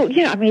who,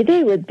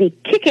 they would be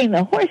kicking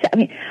the horse.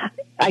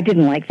 I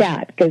didn't like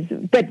that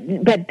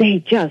but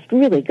they just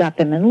really got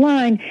them in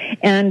line.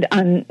 And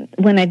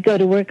when I'd go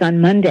to work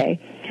on Monday,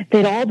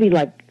 they'd all be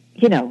like,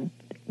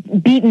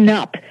 beaten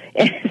up.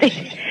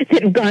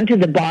 They'd have gone to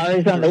the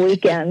bars on the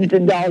weekends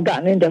and all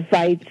gotten into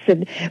fights.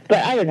 But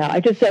I don't know.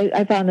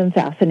 I found them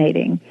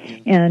fascinating,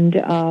 and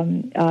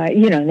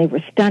they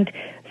were stunt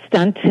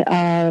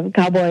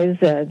cowboys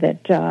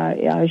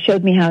that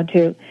showed me how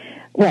to.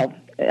 Well,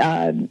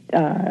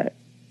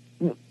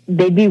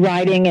 they'd be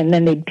riding, and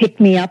then they'd pick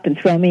me up and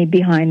throw me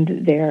behind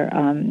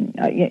them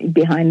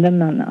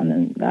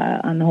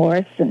on the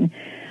horse. And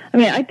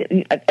I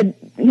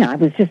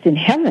was just in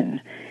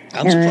heaven.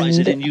 I'm surprised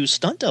they didn't use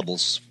stunt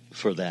doubles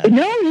for that.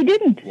 No, he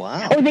didn't.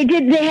 Wow. Oh, they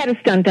did. They had a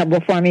stunt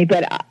double for me,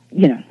 but I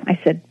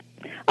said,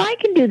 I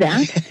can do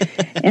that.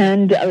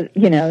 And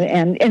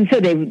and so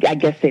I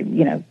guess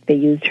they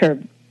used her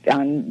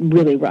on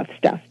really rough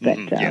stuff. But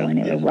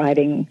when they were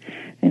riding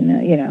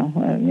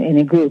in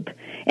a group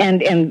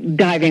and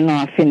diving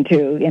off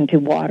into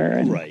water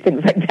and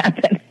things like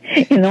that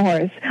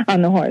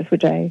on the horse,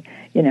 which I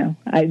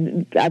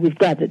was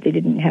glad that they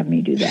didn't have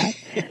me do that.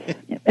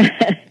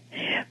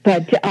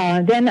 But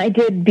then I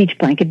did Beach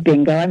Blanket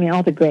Bingo.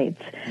 All the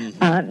greats.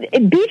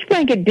 Beach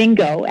Blanket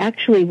Bingo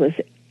actually was,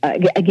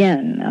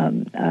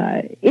 again,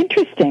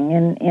 interesting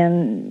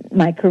in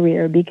my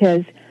career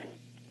because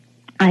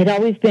I'd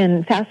always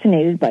been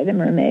fascinated by the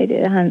mermaid,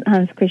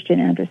 Hans Christian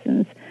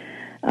Andersen's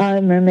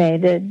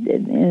mermaid,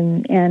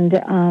 and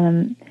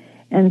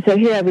so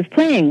here I was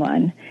playing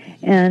one,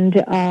 and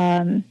it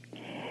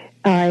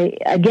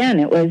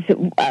was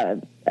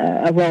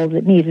a role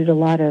that needed a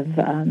lot of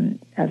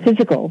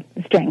physical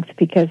strength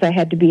because I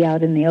had to be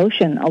out in the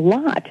ocean a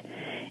lot,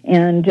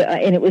 and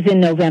it was in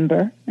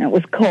November, and it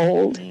was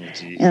cold,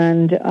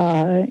 and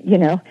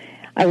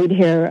I would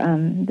hear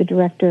the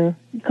director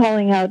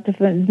calling out to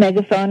his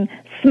megaphone,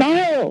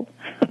 "Smile,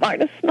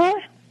 Marta, smile."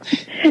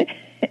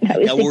 And I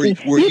was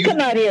thinking, you come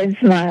out here and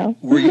smile.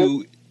 Were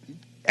you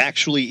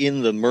actually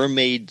in the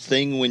mermaid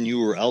thing when you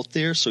were out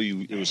there, so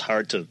it was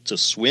hard to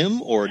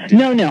swim, or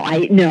No,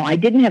 I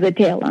didn't have the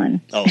tail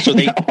on. Oh, so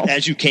they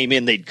as you came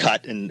in, they'd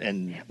cut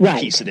and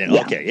piece it in.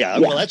 Yeah. Okay, yeah.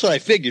 Well, that's what I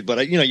figured,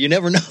 but you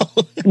never know.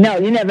 No,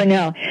 you never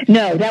know.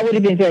 No, that would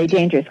have been very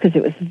dangerous because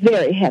it was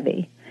very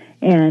heavy,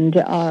 and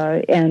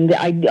I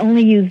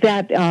only used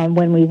that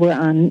when we were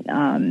on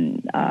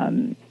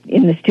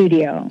in the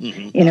studio,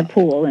 in a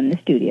pool in the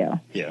studio.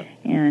 Yeah.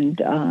 And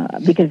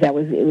because it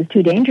was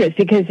too dangerous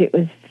because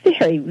the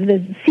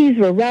seas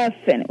were rough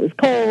and it was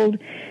cold,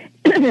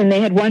 and they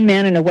had one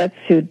man in a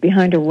wetsuit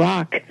behind a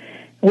rock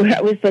where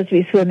I was supposed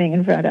to be swimming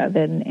in front of,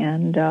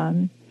 and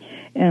then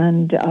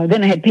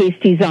I had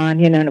pasties on,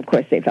 and of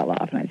course they fell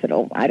off, and I said,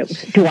 "Oh,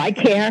 do I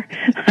care?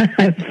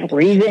 I'm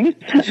freezing.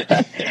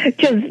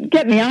 Just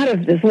get me out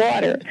of this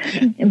water."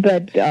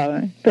 But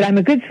I'm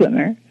a good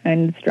swimmer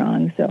and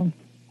strong, so.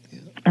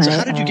 So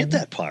how did you get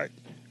that part?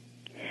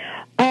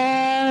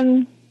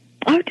 I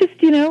was just,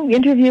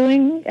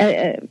 interviewing,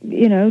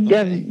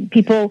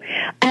 people.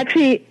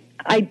 Actually,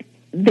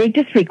 they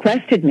just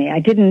requested me. I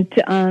didn't.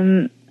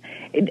 I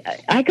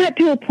got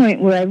to a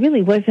point where I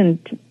really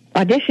wasn't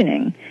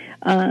auditioning.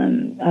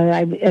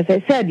 As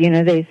I said,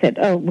 they said,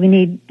 "Oh, we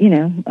need,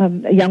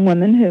 a young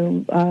woman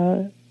who."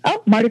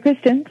 Marta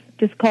Kristen,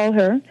 just call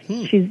her.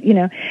 She's,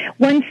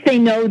 once they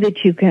know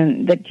that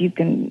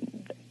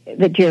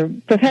you're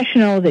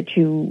professional, that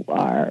you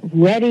are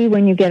ready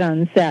when you get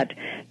on set,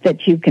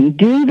 that you can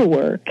do the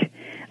work,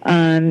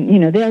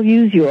 they'll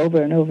use you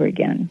over and over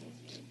again.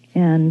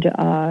 And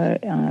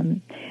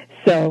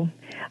so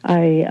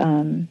I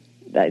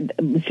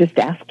was just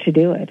asked to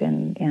do it,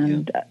 and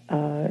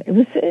it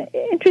was an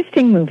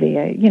interesting movie.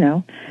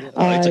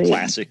 It's a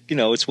classic.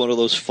 It's one of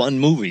those fun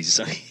movies.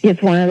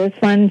 It's one of those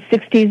fun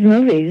 60s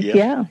movies.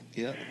 Yeah,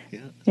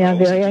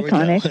 very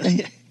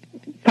iconic.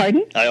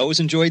 Pardon? I always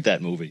enjoyed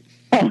that movie.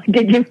 Oh,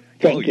 did you?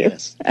 Thank you.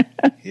 Yes.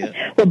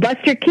 Yeah. Well,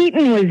 Buster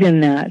Keaton was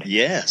in that.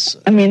 Yes.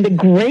 The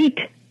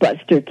great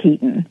Buster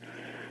Keaton.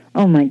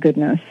 Oh, my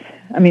goodness.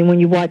 When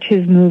you watch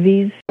his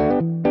movies.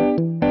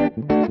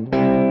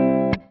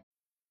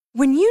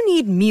 When you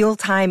need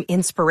mealtime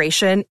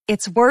inspiration,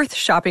 it's worth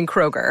shopping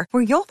Kroger,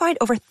 where you'll find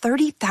over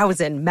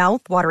 30,000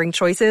 mouth-watering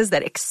choices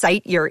that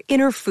excite your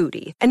inner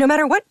foodie. And no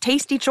matter what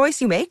tasty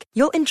choice you make,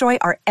 you'll enjoy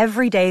our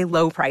everyday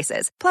low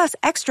prices, plus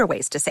extra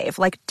ways to save,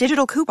 like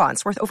digital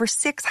coupons worth over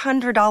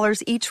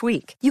 $600 each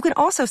week. You can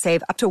also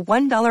save up to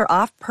 $1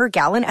 off per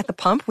gallon at the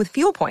pump with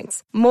fuel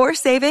points. More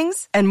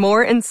savings and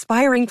more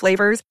inspiring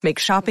flavors make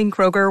shopping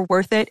Kroger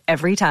worth it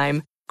every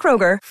time.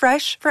 Kroger,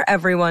 fresh for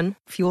everyone.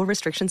 Fuel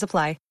restrictions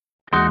apply.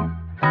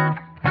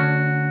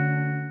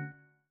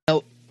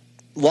 Now,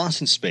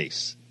 Lost in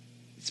Space.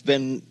 It's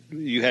been,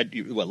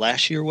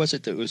 last year was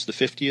it? That was the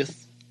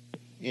 50th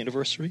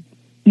anniversary?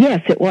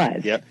 Yes, it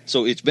was. Yeah.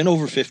 So it's been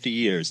over 50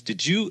 years.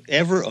 Did you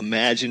ever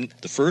imagine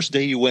the first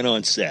day you went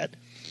on set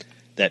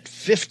that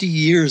 50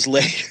 years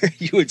later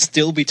you would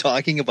still be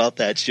talking about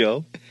that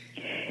show?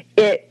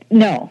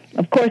 No,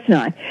 of course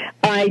not.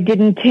 I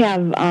didn't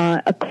have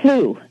a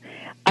clue.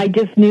 I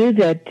just knew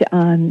that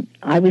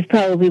I was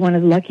probably one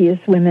of the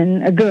luckiest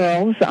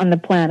girls on the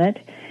planet,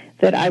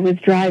 that I was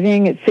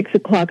driving at 6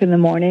 o'clock in the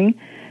morning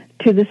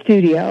to the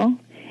studio,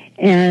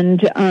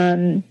 and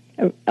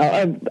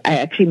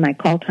actually my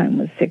call time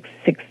was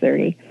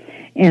 6:30,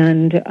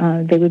 and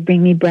they would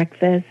bring me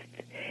breakfast.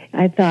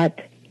 I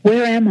thought,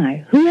 where am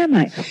I? Who am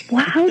I?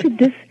 Well, how did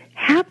this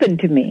happen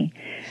to me?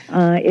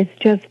 It's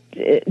just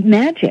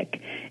magic.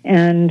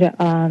 And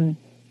at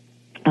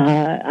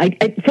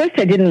first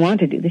I didn't want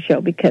to do the show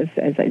because,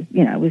 as I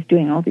was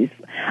doing all these.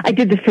 I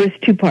did the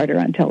first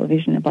two-parter on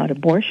television about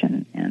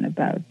abortion and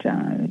about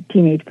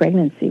teenage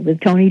pregnancy with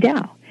Tony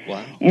Dow.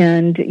 Wow.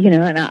 And,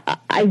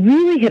 I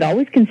really had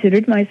always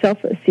considered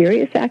myself a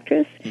serious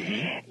actress.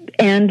 Mm-hmm.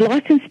 And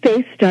Lost in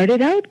Space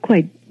started out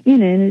quite,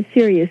 in a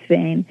serious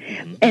vein.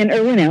 Mm-hmm. And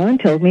Irwin Allen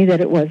told me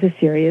that it was a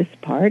serious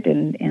part,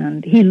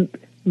 and he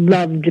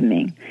loved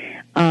me.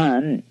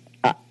 I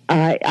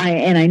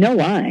know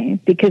why,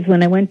 because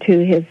when I went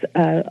to his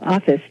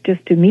office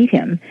just to meet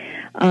him,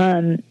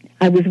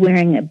 I was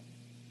wearing a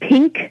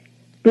pink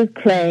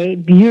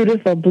boucle,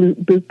 beautiful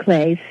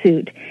boucle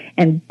suit,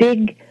 and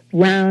big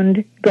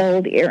round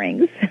gold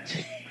earrings.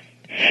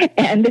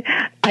 And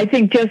I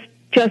think just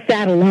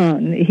that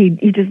alone,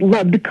 he just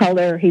loved the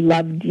color. He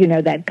loved,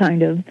 that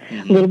kind of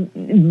little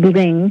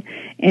bling,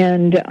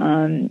 and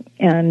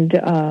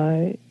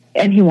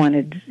he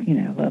wanted,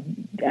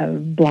 a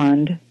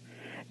blonde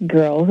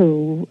girl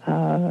who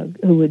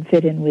would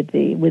fit in with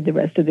the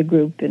rest of the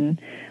group. And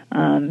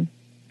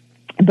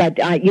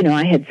but I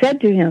had said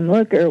to him,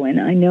 look, Irwin,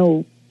 I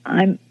know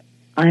I'm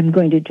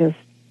going to just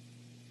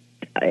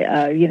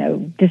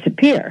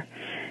disappear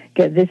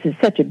because this is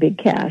such a big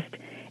cast.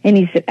 And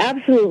he said,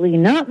 absolutely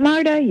not,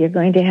 Marta. You're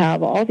going to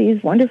have all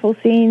these wonderful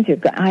scenes.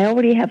 I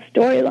already have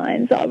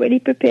storylines already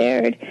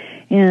prepared.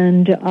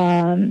 And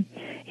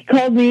he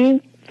called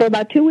me for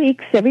about 2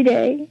 weeks every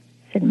day.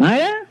 Said,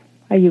 Marta,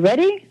 are you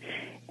ready?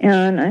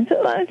 And I said,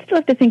 well, I still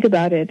have to think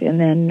about it. And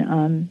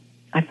then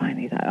I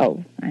finally thought,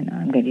 oh, I know,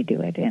 I'm going to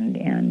do it.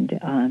 And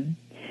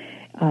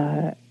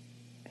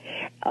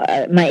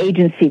my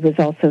agency was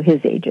also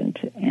his agent,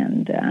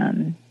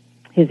 and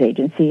his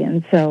agency.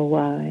 And so,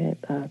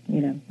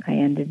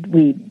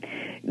 we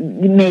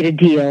made a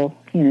deal.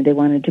 They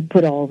wanted to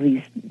put all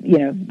these,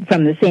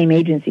 from the same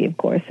agency, of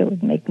course, so it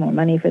would make more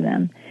money for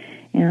them.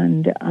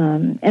 And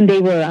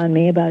they were on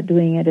me about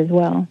doing it as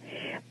well.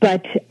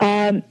 But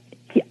I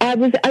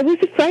was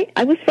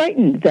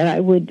frightened that I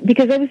would,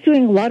 because I was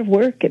doing a lot of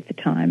work at the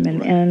time,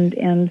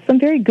 and some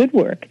very good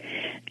work.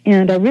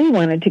 And I really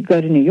wanted to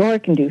go to New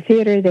York and do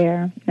theater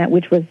there,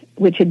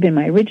 which had been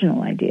my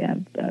original idea.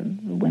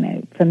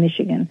 From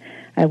Michigan,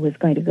 I was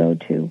going to go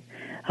to,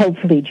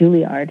 hopefully,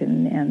 Juilliard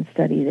and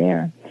study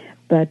there.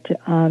 But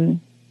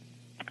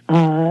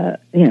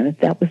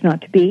that was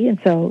not to be. And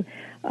so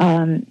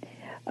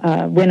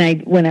when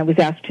I was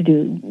asked to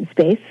do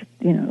Space,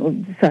 so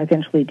I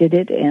eventually did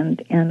it,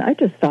 and I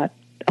just thought,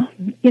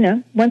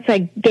 once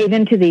I gave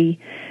into the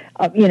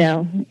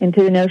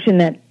notion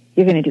that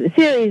you're going to do a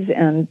series,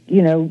 and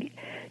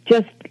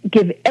just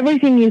give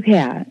everything you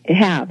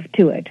have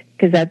to it,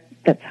 because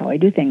that's how I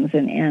do things.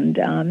 And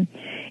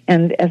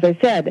as I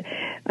said,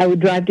 I would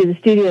drive to the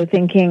studio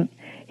thinking,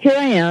 here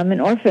I am, an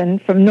orphan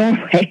from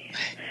Norway,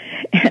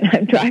 and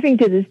I'm driving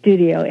to the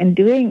studio and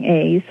doing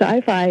a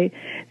sci-fi,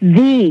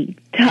 the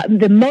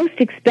most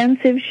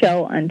expensive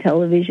show on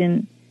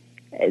television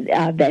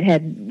that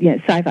had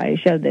sci-fi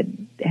show that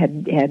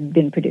had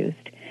been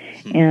produced,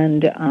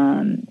 and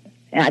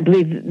I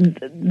believe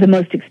the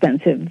most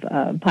expensive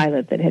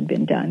pilot that had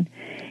been done.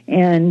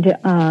 And,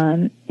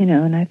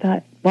 and I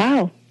thought,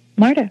 wow,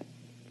 Marta,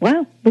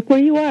 wow, look where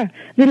you are.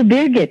 Little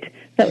Birgit.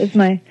 That was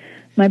my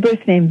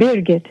birth name,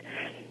 Birgit.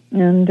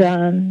 And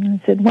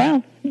I said,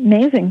 wow,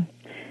 amazing.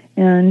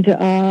 And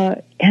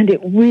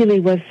it really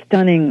was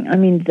stunning. I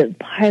mean, the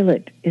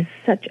pilot is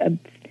such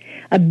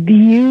a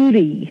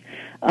beauty.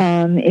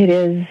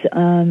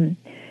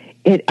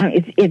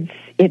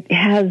 It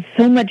has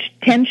so much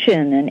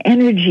tension and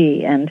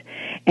energy, and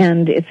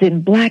it's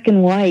in black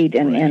and white,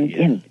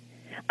 and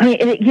I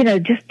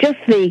mean, just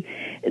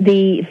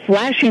the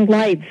flashing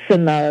lights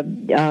and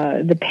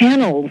the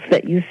panels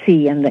that you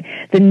see, and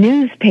the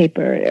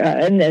newspaper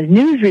and the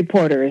news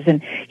reporters,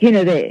 and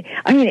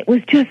it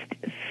was just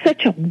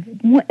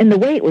and the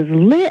way it was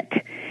lit,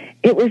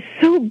 it was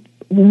so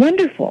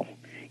wonderful.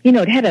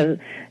 It had a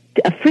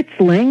Fritz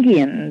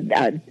Langian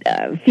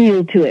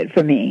feel to it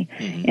for me.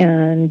 Mm-hmm.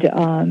 And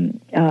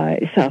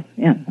so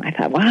I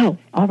thought, wow,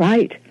 all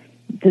right,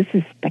 this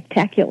is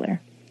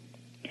spectacular.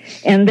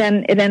 And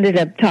then it ended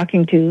up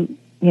talking to,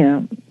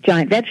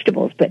 giant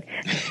vegetables, but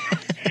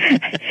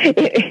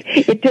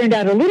it turned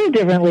out a little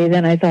differently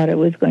than I thought it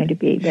was going to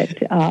be. But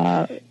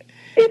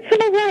it's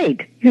all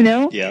right,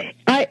 Yeah.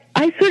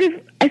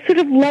 I sort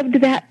of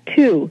loved that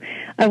too.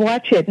 I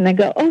watch it and I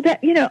go, oh, that,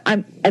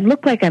 I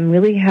look like I'm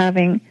really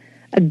having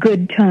a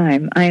good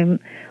time.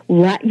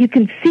 You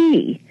can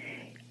see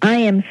I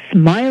am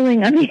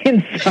smiling on the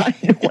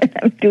inside when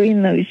I'm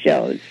doing those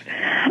shows.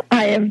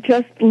 I am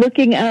just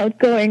looking out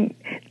going,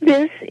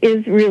 this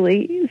is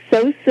really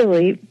so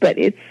silly, but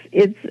it's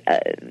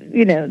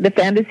the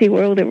fantasy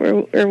world of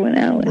Irwin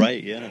Allen.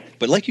 Right, yeah.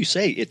 But like you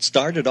say, it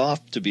started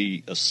off to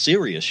be a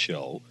serious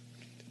show.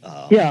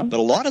 But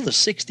a lot of the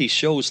 60s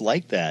shows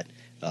like that,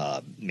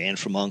 Man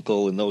from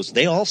U.N.C.L.E. and those,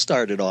 they all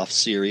started off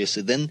serious,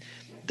 and then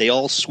they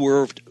all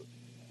swerved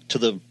to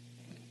the,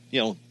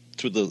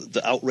 through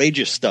the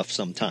outrageous stuff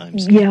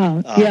sometimes.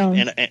 Yeah.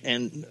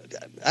 And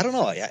I don't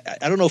know.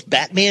 I don't know if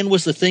Batman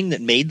was the thing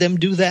that made them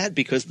do that,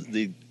 because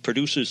the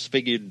producers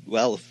figured,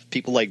 well, if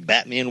people like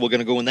Batman, we're going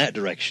to go in that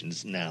direction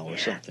now or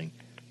something.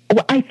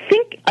 Well, I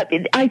think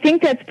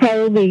that's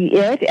probably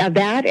it.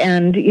 That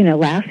and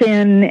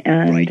Laugh-In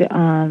and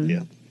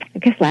right. I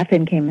guess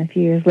Laugh-In came a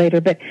few years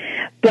later, but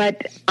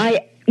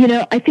I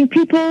think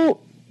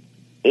people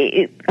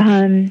it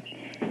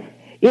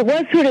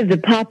was sort of the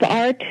pop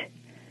art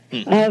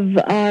of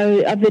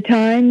the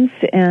times,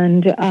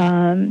 and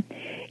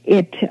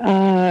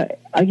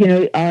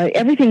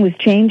everything was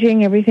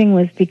changing. Everything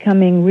was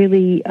becoming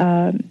really.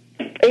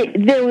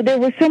 There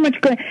was so much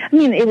going. I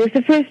mean, it was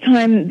the first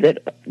time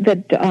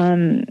that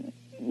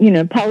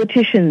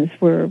politicians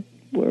were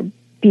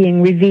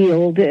being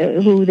revealed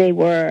who they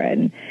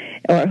were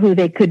or who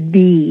they could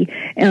be.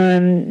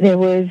 There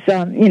was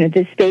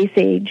the space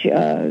age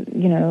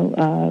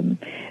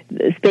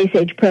the space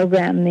age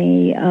program,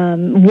 the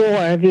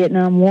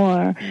Vietnam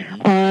War.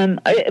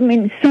 I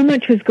mean, so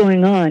much was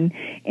going on,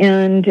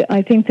 and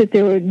I think that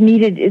there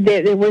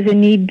was a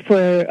need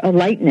for a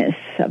lightness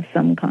of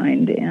some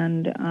kind,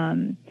 and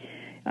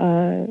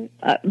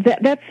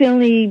that's the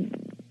only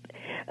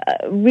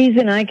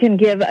reason I can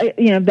give.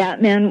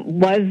 Batman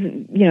was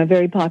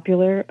very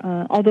popular,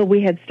 although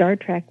we had Star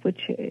Trek,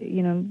 which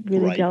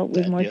really dealt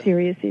with more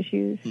serious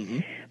issues. Mm-hmm.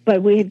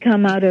 But we had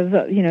come out of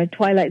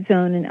Twilight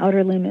Zone and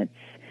Outer Limits.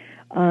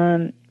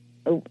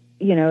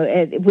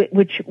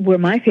 Which were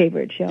my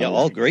favorite shows. Yeah,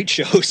 all great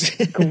shows.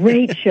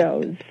 Great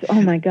shows.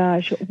 Oh my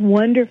gosh,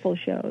 wonderful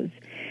shows.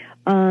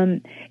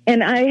 And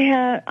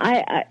I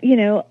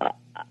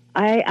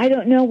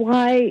don't know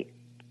why.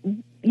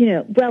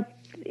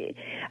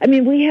 I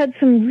mean, we had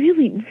some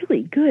really,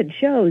 really good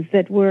shows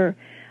that were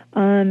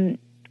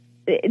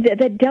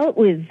that dealt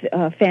with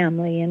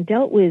family and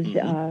dealt with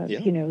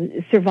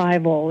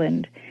survival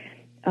and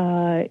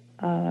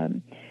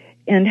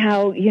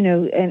how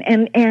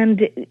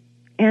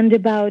and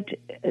about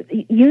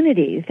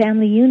unity,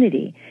 family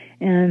unity.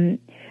 And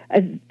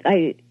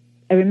I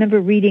remember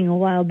reading a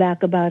while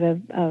back about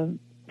a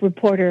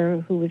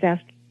reporter who was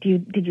asked,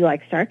 did you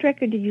like Star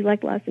Trek or did you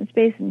like Lost in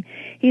Space? And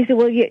he said,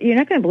 well, you're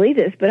not going to believe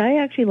this, but I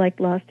actually liked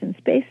Lost in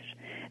Space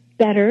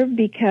better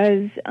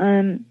because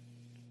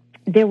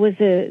there was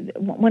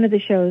one of the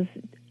shows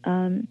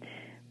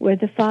where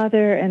the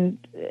father and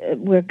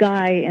where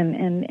Guy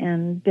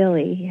and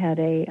Billy had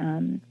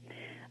a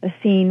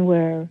scene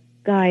where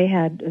Guy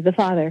had the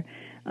father,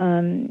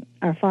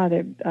 our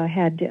father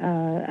had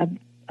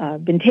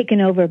been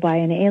taken over by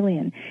an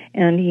alien,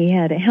 and he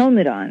had a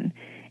helmet on,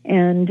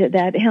 and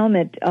that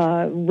helmet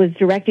was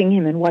directing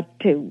him in what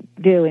to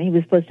do, and he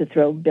was supposed to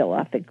throw Bill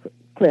off the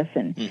cliff,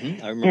 and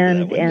I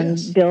remember that one,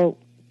 yes. Bill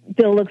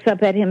looks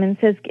up at him and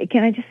says,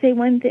 "Can I just say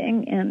one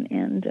thing?"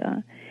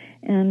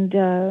 And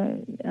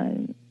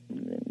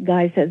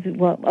Guy says,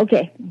 "Well,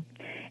 okay."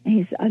 And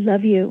he's, "I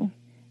love you,"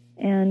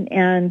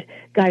 and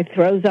Guy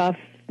throws off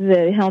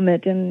the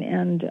helmet,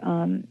 and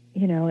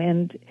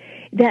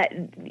that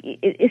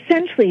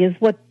essentially is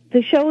what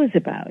the show is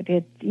about.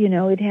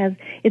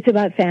 It's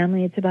about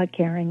family, it's about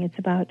caring, it's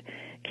about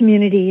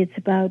community, it's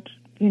about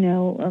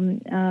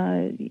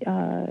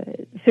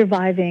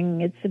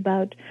surviving, it's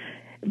about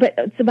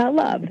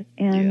love,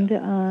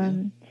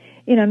 and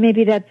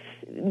maybe that's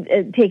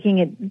taking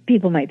it.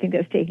 People might think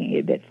that's taking it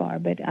a bit far,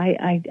 but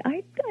I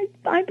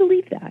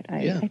believe that.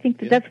 I think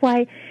that's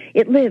why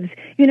it lives.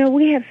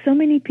 We have so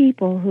many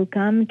people who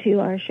come to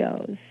our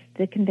shows,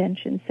 the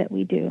conventions that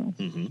we do,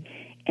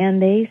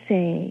 and they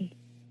say,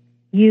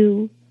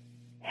 "You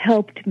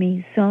helped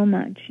me so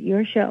much.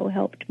 Your show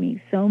helped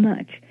me so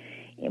much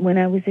when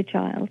I was a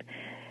child."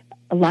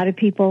 A lot of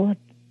people,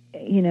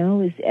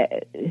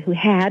 who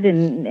had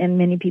and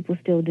many people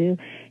still do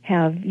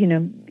have,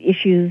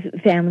 issues,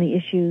 family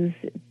issues,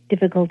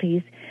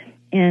 difficulties,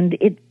 and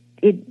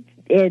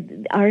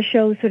our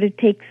show sort of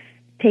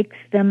takes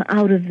them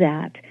out of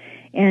that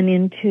and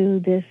into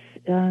this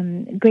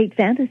great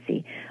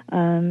fantasy,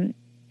 and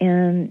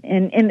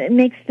it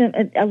makes them,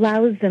 it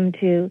allows them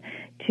to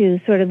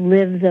sort of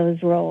live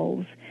those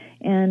roles,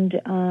 and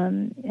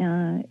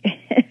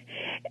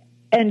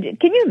and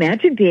can you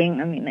imagine being,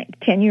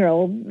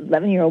 10-year-old,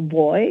 11-year-old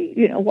boy,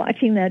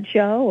 watching that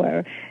show,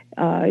 or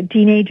a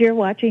teenager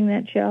watching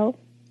that show?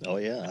 Oh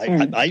yeah,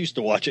 I used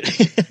to watch it.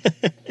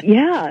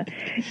 Yeah,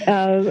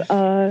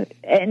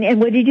 and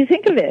what did you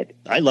think of it?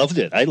 I loved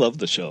it. I loved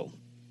the show.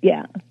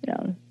 Yeah.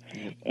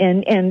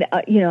 And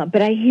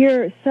but I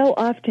hear so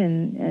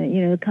often,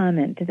 the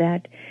comment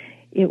that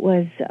it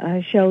was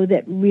a show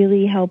that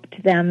really helped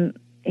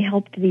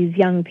these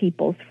young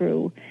people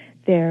through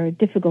their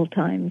difficult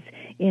times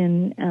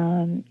and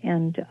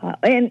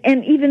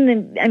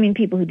even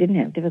people who didn't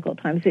have difficult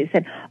times. They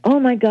said, "Oh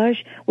my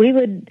gosh, we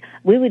would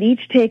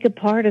each take a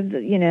part of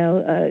the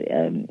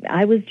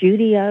I was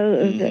Judy, I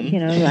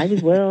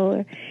was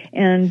Will,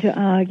 and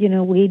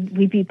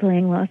we'd be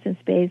playing Lost in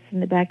Space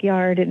in the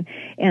backyard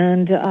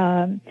and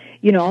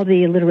all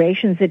the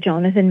alliterations that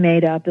Jonathan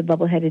made up, the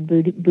bubble-headed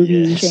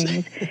booby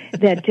things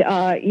that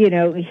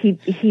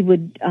he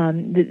would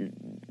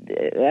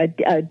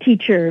a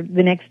teacher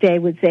the next day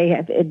would say,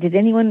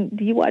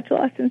 do you watch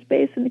Lost in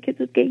Space? And the kids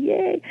would go,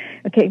 yay.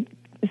 Okay,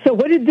 so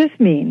what did this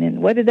mean?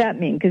 And what did that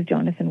mean? Because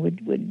Jonathan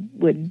would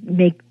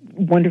make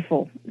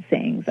wonderful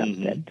sayings up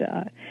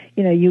that,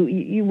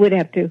 you would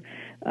have to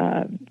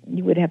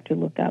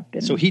look up.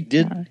 And, so he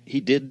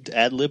did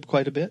ad-lib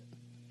quite a bit?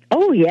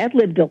 Oh, he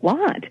ad-libbed a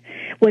lot.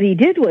 What he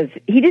did was,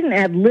 he didn't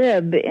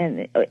ad-lib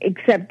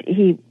except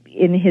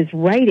in his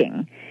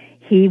writing,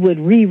 he would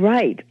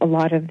rewrite a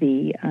lot of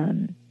the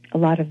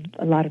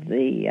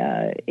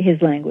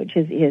his language,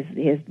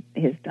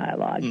 his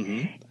dialogue,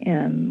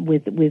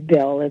 with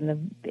Bill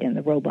and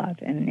the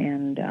robot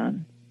and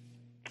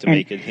to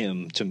make it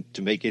him.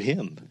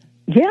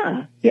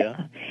 Yeah.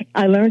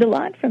 I learned a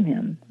lot from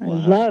him. Wow. I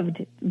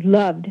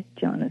loved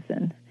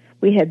Jonathan.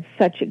 We had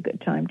such a good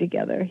time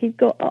together. He'd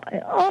go,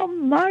 "Oh,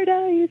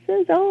 Marta," he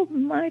says, "Oh,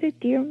 Marta,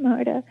 dear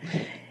Marta."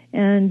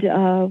 And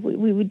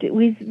we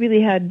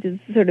really had this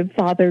sort of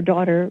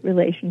father-daughter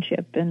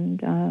relationship,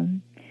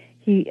 and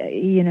he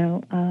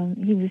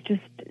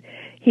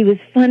was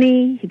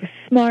funny, he was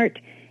smart,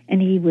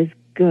 and he was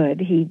good.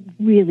 He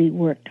really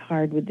worked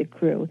hard with the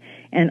crew,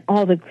 and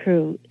all the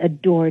crew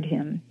adored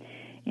him.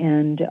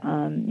 And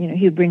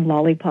he would bring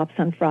lollipops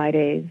on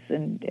Fridays,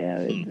 and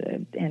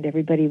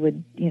everybody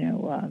would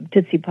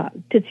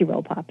Tootsie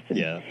Roll Pops,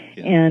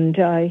 and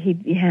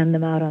he'd hand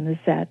them out on the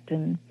set,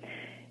 and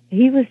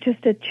he was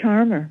just a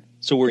charmer.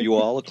 So were you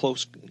all a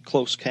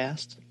close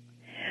cast?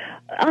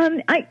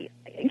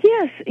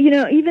 Yes,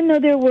 even though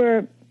there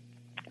were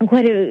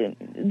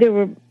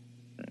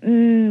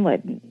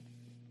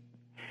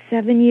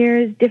 7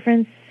 years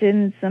difference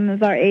in some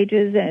of our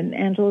ages, and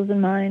Angela's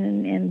and mine,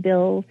 and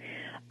Bill.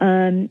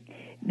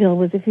 Bill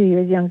was a few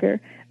years younger.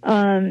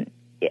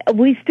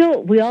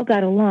 We all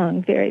got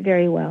along very,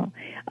 very well.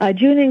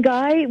 June and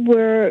Guy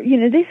were,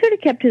 they sort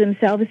of kept to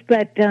themselves,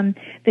 but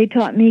they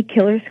taught me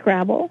Killer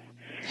Scrabble.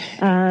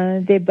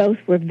 They both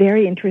were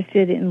very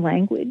interested in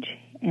language,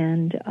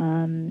 and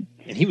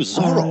he was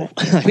Zorro.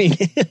 I mean,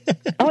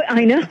 oh,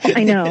 I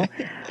know.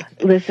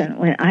 Listen,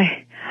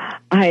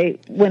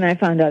 when I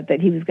found out that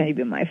he was going to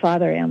be my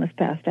father, I almost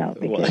passed out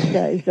because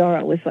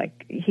Zorro was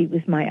he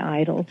was my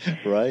idol.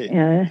 Right.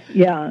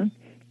 Yeah.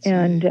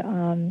 And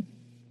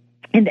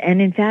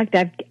in fact,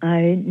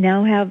 I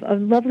now have a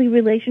lovely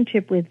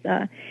relationship with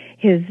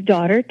his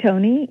daughter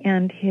Tony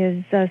and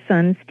his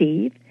son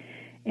Steve,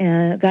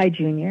 Guy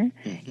Jr.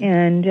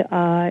 And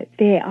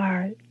they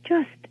are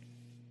just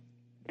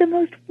the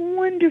most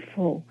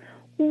wonderful,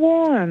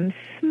 warm,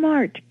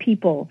 smart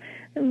people.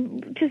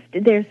 Just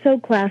they're so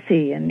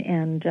classy,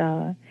 and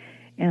I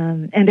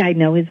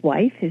know his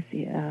wife,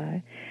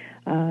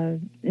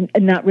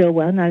 not real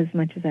well, not as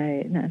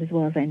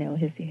well as I know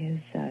his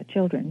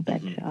children,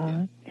 but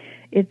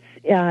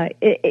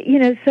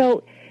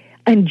so,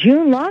 and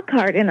June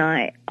Lockhart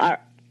and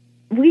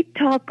we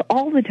talk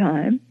all the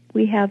time.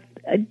 We have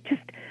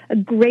just a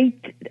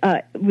great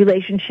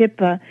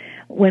relationship.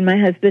 When my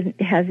husband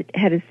had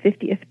his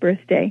 50th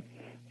birthday,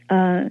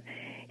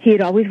 he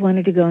had always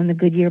wanted to go on the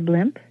Goodyear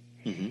blimp.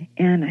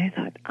 And I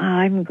thought,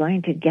 I'm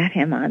going to get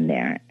him on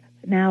there.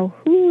 Now,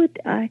 who would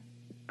I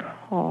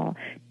call?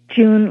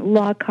 June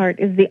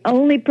Lockhart is the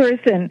only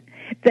person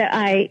that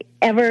I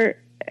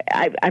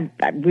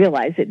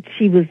realized that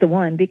she was the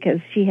one,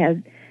 because she has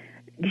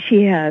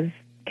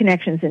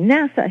connections in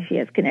NASA. She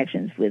has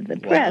connections with the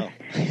press. Wow.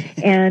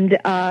 And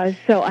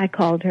so I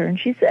called her, and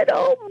she said,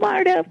 "Oh,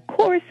 Marta, of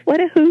course, what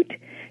a hoot."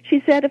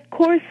 She said, "Of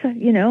course,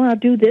 I'll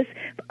do this,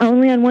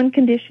 only on one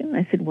condition."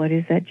 I said, "What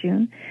is that,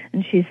 June?"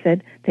 And she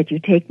said, "That you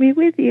take me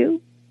with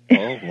you." Oh,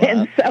 wow.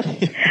 And so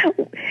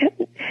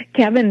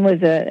Kevin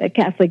was a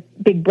Catholic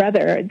big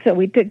brother, and so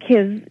we took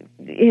his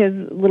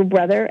little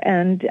brother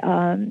and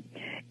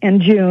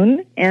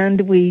June,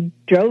 and we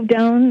drove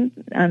down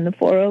on the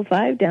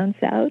 405 down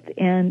south,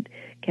 and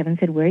Kevin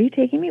said, "Where are you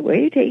taking me? Where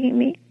are you taking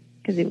me?"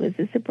 Because it was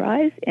a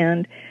surprise.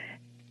 And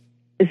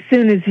as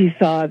soon as he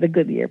saw the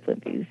Goodyear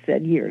blimp, he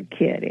said, "You're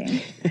kidding."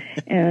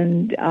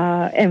 and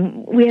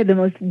we had the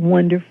most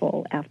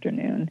wonderful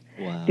afternoon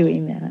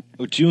doing that.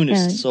 Oh, June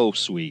is so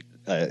sweet.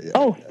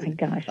 Oh my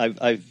gosh!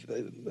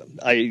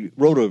 I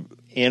wrote an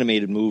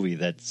animated movie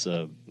that's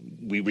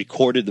we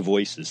recorded the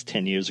voices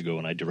 10 years ago,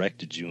 and I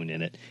directed June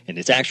in it, and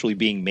it's actually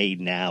being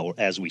made now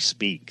as we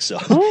speak. So,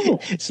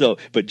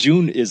 but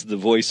June is the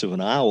voice of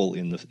an owl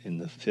in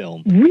the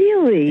film.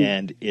 Really?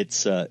 And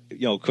it's of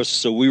course.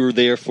 So we were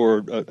there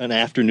for an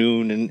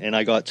afternoon, and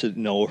I got to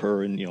know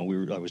her, and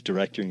I was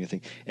directing the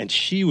thing, and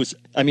she was.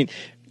 I mean,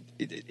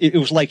 it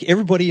was like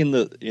everybody in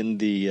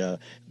the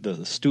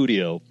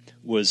studio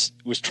was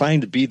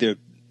trying to be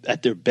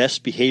at their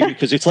best behavior,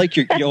 because it's like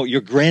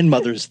your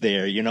grandmother's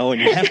there, and you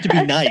have to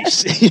be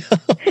nice.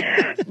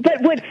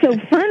 But what's so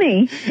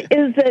funny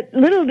is that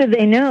little did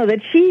they know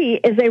that she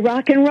is a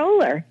rock and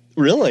roller.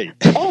 Really?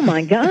 Oh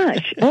my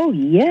gosh! Oh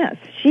yes,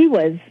 she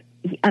was.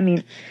 I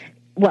mean,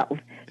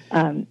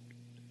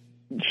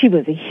 she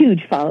was a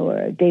huge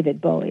follower of David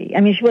Bowie.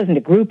 I mean, she wasn't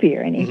a groupie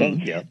or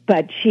anything,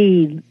 but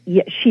she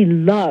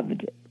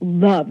loved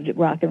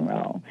rock and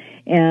roll.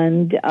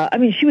 And, I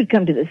mean, she would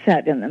come to the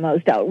set in the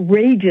most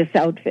outrageous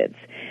outfits.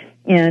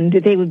 And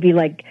they would be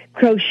like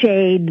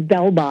crocheted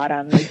bell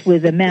bottoms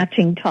with a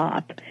matching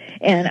top.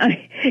 And,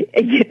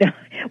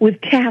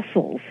 with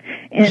tassels.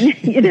 And,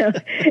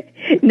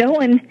 no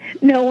one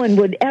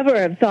would ever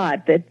have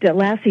thought that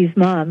Lassie's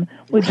mom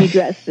would be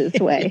dressed this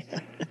way.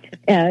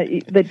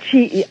 But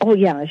she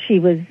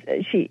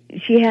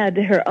had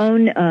her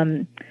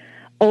own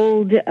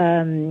old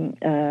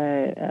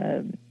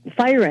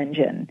fire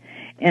engine,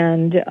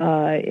 and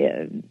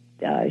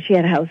she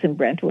had a house in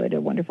Brentwood,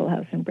 a wonderful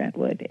house in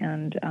Brentwood.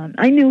 And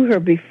I knew her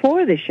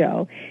before the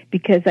show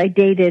because I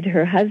dated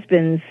her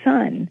husband's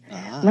son,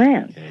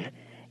 Lance. Okay.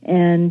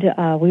 And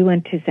we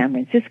went to San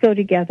Francisco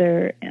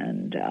together,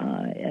 and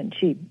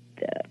she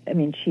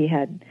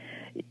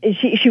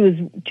was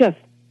just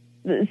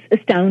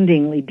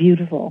astoundingly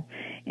beautiful,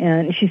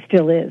 and she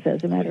still is,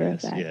 as a matter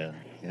of fact. Yeah.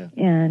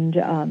 And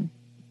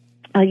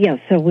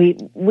so we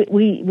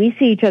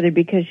see each other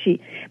because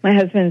my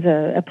husband's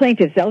a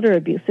plaintiff's elder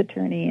abuse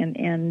attorney,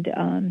 and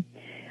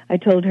I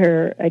told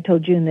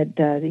June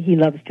that he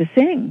loves to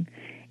sing,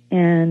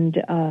 and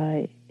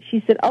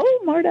she said,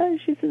 "Oh, Marta,"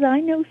 she says, "I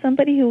know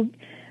somebody who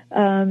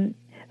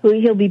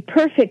he'll be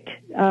perfect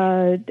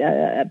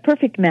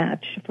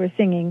match for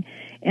singing,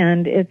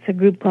 and it's a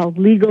group called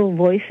Legal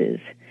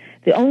Voices."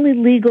 The only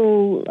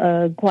legal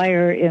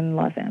choir in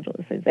Los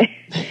Angeles, I say.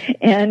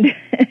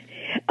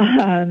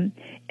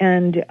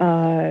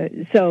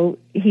 So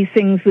he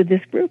sings with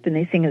this group, and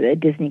they sing at a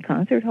Disney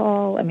concert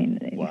hall. I mean,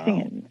 they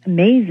sing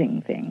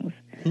amazing things.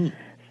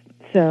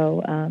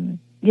 So,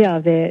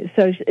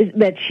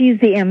 but she's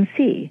the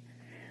MC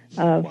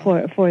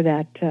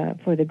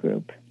for the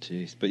group.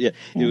 Jeez, but it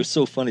was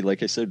so funny.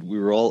 Like I said,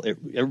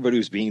 everybody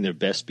was being their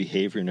best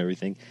behavior and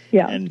everything.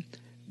 Yeah. And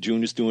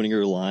June was doing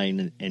her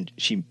line, and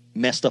she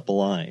messed up a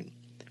line.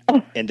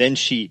 Oh. And then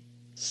she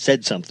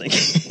said something.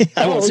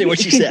 I won't say what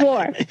she said.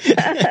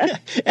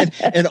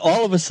 and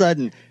all of a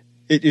sudden,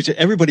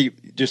 everybody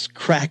just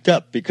cracked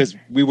up because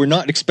we were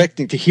not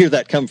expecting to hear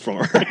that come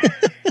from her.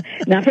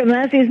 Not from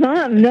Lassie's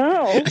mom.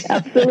 No,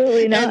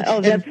 absolutely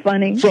not. That's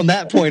funny. From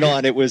that point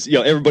on, it was,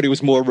 everybody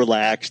was more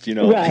relaxed,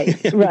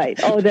 Right.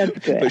 Oh, that's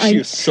good. But she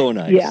was so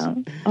nice. Yeah.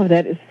 Oh,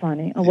 that is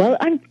funny. Oh, well,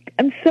 I'm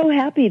so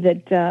happy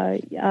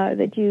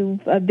that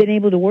you've been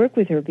able to work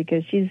with her,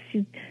 because she's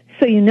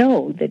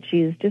so that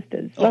she is just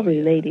a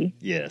lovely lady.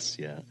 Yes.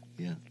 Yeah.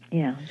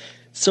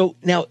 So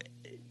now,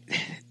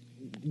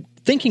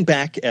 thinking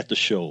back at the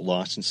show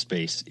Lost in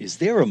Space, is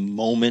there a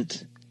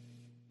moment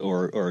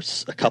or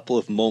a couple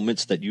of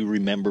moments that you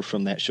remember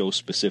from that show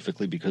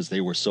specifically because they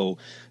were so,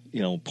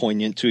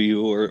 poignant to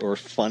you or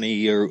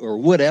funny or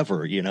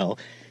whatever,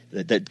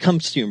 that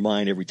comes to your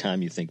mind every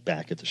time you think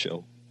back at the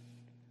show?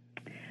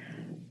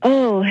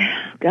 Oh,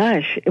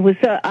 gosh. It was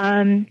so,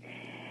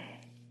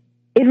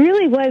 it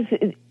really was,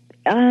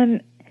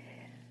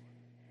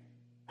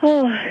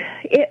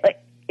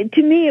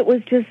 to me it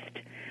was just,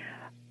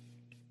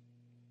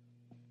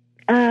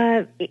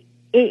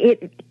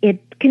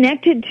 it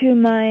connected to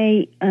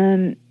my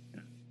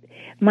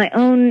my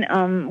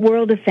own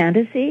world of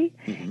fantasy.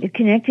 Mm-hmm. It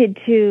connected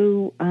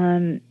to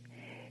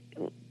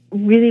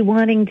really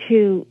wanting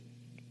to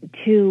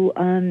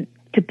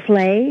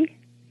play.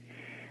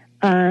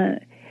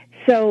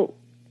 So,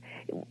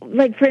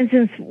 like for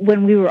instance,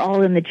 when we were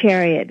all in the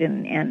chariot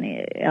and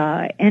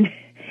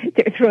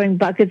they're throwing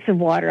buckets of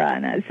water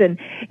on us, and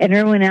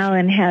Irwin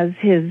Allen has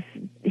his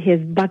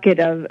bucket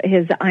of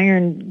his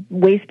iron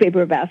waste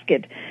paper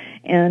basket,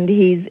 and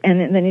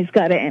then he's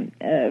got a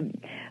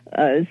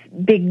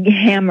big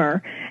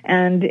hammer,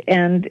 and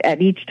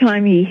at each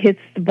time he hits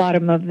the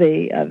bottom of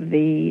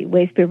the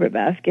waste paper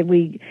basket,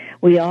 we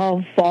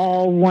all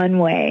fall one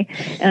way,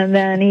 and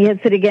then he hits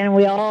it again, and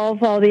we all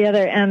fall the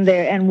other,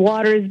 and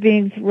water is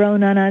being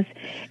thrown on us,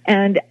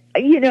 and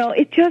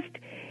it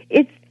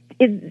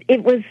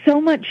was so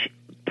much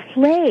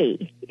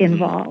play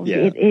involved.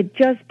 Yeah.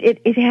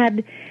 It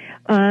had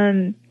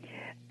I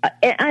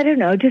don't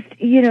know, just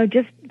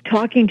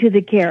talking to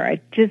the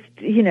carrot,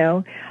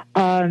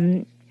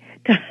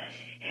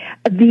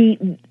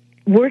 the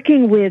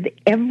working with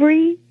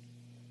every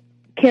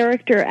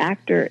character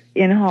actor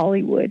in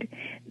Hollywood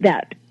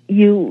that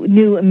you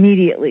knew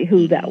immediately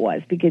who that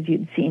was because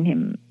you'd seen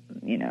him,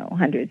 you know,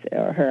 hundreds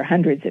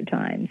of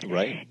times.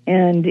 Right.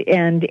 And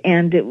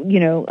you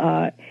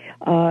know,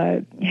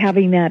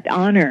 having that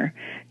honor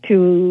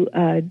to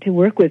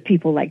work with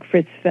people like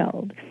Fritz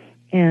Feld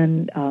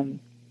and you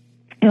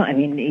know, I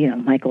mean, you know,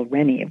 Michael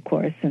Rennie, of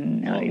course,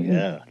 and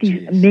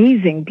these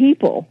amazing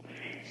people.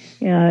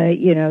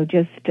 You know,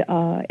 just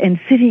and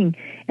sitting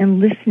and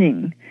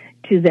listening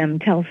to them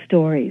tell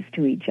stories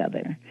to each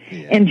other.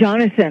 Yeah. And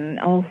Jonathan,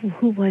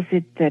 who was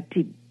it that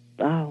the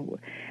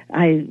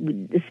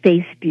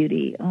Space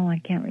Beauty, I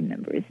can't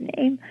remember his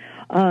name,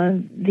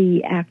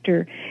 the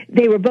actor,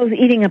 they were both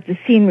eating up the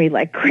scenery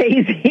like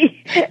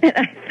crazy. And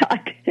I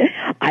thought,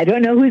 I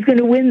don't know who's going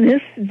to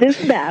win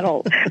this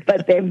battle,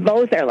 but they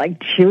both are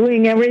like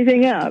chewing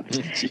everything up.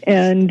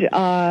 And,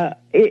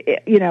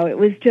 you know, it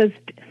was just,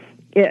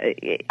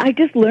 I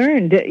just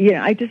learned, you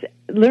know, I just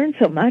learned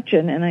so much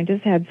and I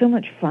just had so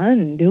much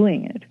fun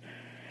doing it.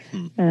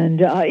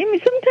 And, I mean,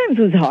 sometimes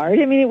it was hard.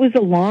 I mean, it was a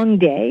long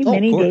day.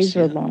 Many days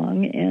were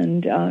long.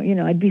 And, you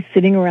know, I'd be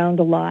sitting around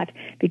a lot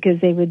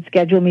because they would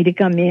schedule me to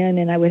come in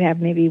and I would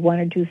have maybe one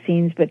or two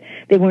scenes, but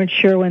they weren't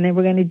sure when they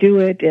were going to do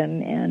it.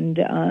 And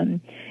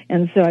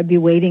so I'd be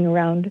waiting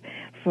around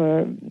for,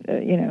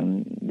 you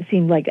know, it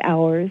seemed like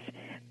hours.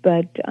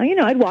 But, you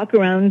know, I'd walk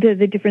around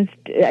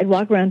I'd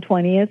walk around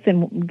 20th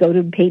and go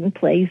to Peyton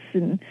Place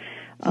and,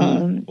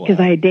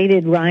 because I had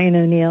dated Ryan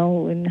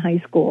O'Neal in high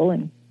school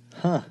and,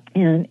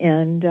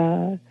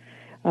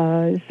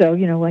 so,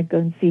 you know, I'd go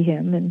and see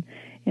him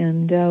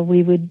and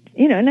we would,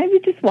 you know, and I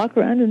would just walk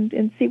around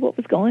and see what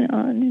was going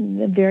on in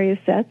the various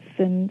sets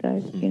and,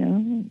 you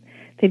know,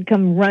 they'd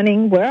come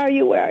running, where are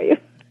you?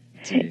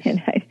 Jeez. And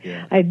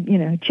I'd, you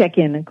know, check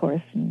in, of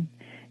course, and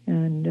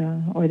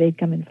or they'd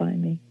come and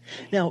find me.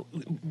 Now,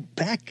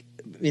 back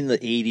in the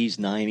 80s,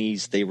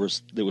 90s,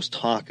 there was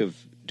talk of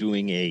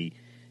doing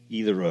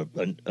either a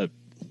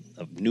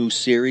new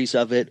series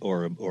of it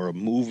or a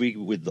movie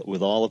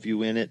with all of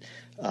you in it.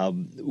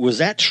 Was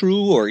that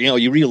true, or, you know,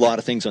 you read a lot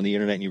of things on the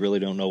internet and you really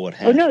don't know what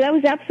happened? Oh no, that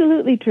was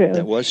absolutely true.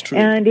 That was true,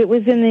 and it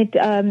was in the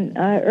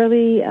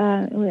early,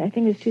 I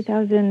think it was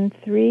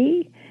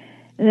 2003.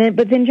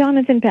 But then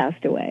Jonathan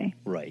passed away.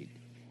 Right.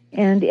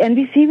 And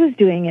NBC was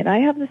doing it. I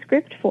have the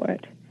script for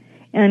it,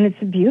 and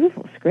it's a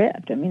beautiful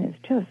script. I mean, it's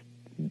just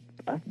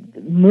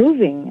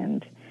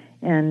moving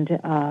and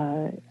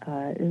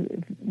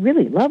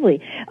really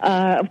lovely.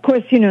 Of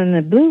course, you know, in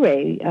the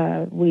Blu-ray,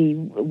 we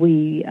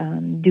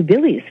do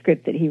Billy's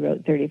script that he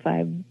wrote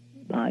 35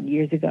 odd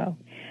years ago,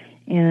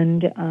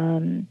 and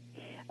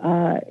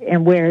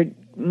where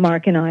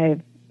Mark and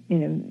I, you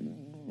know,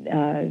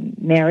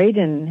 married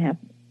and have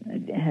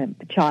a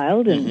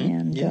child,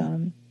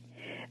 and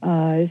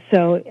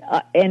so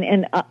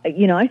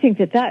you know, I think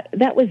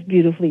that was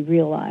beautifully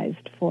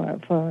realized for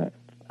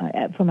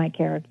my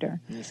character.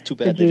 It's too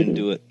bad they didn't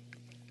do it.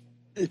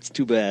 It's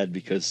too bad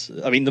because,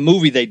 I mean, the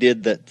movie they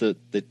did that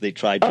they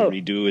tried to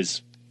redo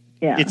is,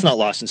 it's not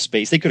Lost in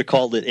Space. They could have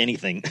called it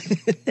anything.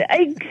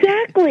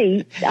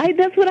 Exactly.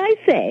 That's what I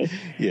say.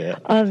 Yeah.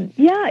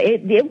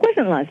 It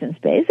wasn't Lost in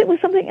Space. It was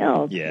something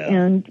else. Yeah.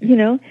 And, you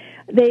know,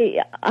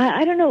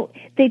 I don't know,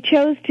 they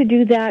chose to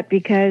do that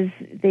because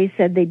they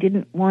said they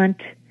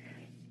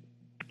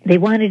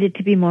wanted it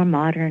to be more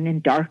modern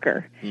and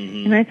darker.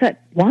 Mm-hmm. And I thought,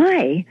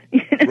 why?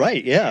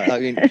 Right, yeah. I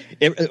mean,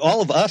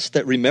 all of us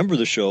that remember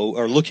the show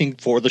are looking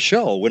for the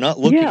show. We're not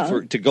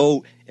looking to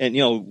go and,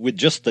 you know, with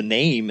just the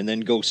name and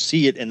then go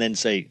see it and then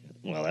say,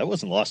 well, that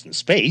wasn't Lost in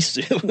Space.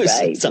 It was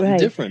something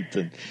different.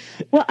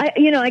 Well,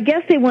 I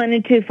guess they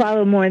wanted to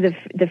follow more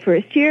the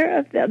first year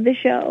of the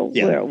show,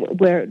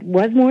 where it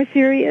was more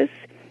serious.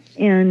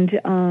 And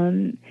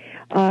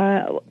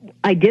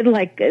I did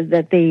like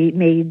that they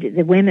made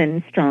the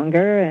women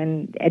stronger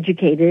and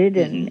educated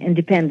and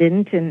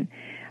independent, and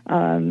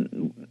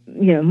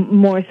you know,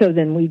 more so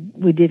than we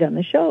did on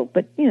the show.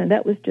 But you know,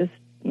 that was just,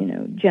 you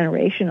know,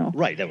 generational.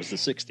 Right, that was the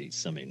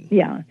 60s. I mean,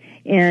 yeah,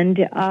 and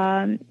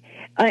the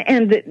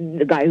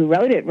guy who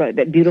wrote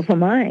that Beautiful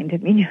Mind. I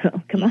mean, you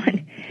know, come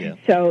on. Yeah.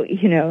 So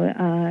you know,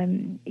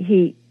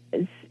 he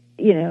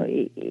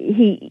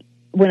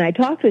when I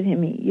talked with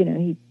him,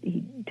 he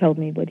told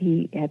me what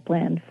he had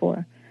planned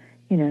for,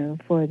 you know,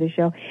 for the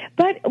show.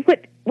 But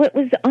what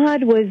was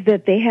odd was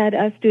that they had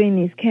us doing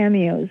these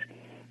cameos,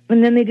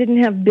 and then they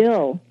didn't have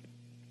Bill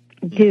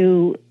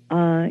do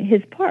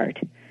his part.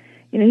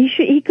 You know,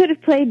 he could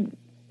have played,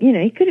 you know,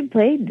 he could have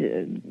played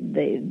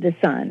the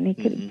son. He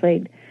could have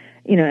played,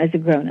 you know, as a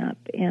grown up,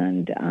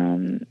 and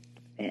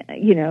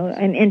you know,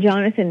 and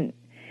Jonathan.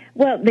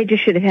 Well, they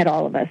just should have had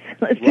all of us.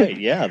 Let's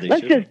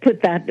just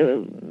put that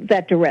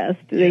to rest.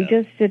 Yeah. They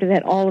just should have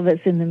had all of us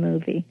in the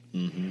movie.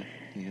 Mm-hmm.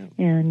 Yeah.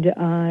 And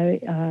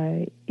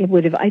it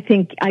would have. I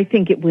think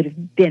it would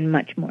have been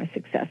much more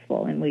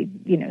successful. And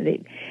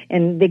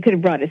they could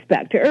have brought us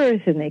back to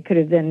Earth, and they could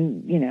have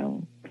then, you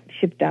know,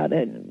 shipped out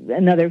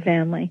another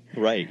family.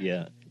 Right.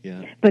 Yeah.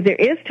 Yeah. But there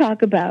is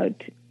talk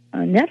about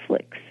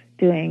Netflix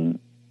doing,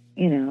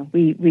 you know,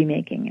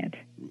 remaking it.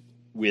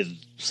 with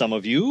some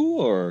of you,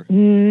 or?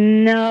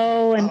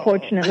 No,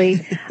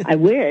 unfortunately. I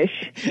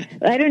wish.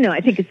 I don't know.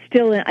 I think it's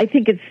still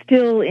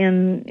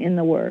in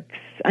the works.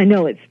 I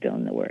know it's still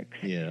in the works.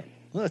 Yeah.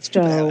 Well, that's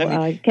too bad.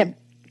 I mean,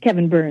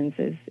 Kevin Burns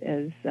is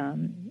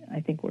I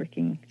think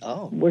working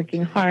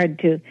hard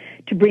to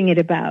bring it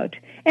about.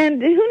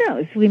 And who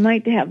knows? We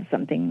might have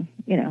something.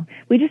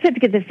 We just have to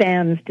get the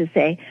fans to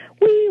say,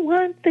 "We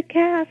want the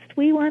cast.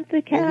 We want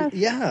the cast."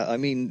 Well, yeah, I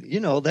mean,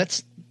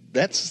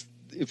 that's.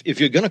 If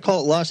you're going to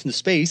call it Lost in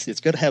Space,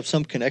 it's got to have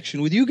some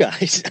connection with you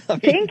guys. I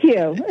mean, thank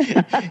you.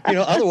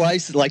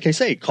 Otherwise, like I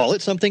say, call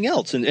it something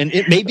else, and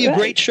it may be a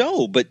great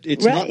show, but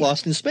it's not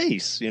Lost in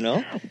Space.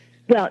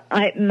 Well,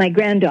 my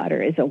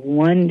granddaughter is a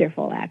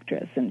wonderful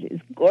actress, and she's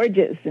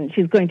gorgeous, and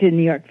she's going to the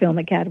New York Film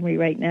Academy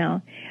right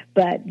now.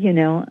 But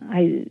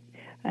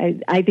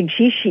I think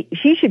she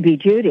should be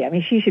Judy. I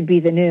mean, she should be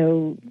the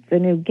new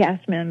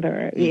cast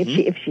member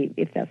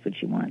if that's what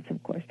she wants,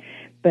 of course.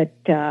 But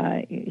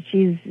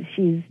she's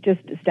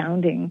just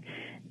astounding,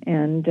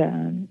 and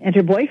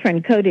her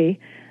boyfriend Cody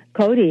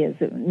is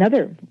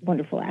another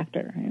wonderful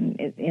actor,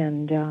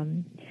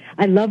 and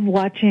I love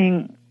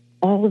watching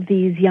all of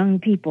these young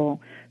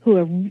people who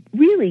are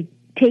really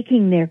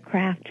taking their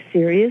craft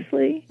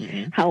seriously,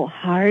 how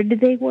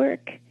hard they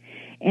work.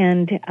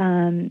 And,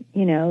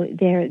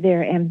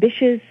 they're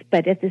ambitious,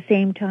 but at the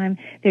same time,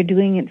 they're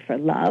doing it for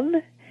love.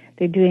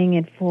 They're doing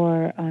it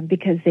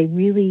because they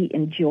really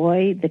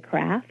enjoy the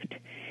craft.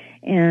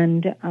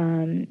 And,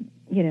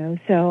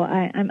 so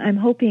I'm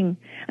hoping,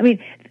 I mean,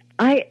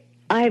 I've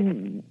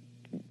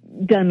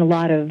done a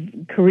lot of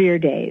career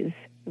days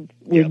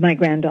with my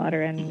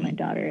granddaughter and my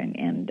daughter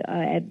and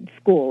at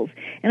schools.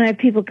 And I have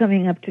kids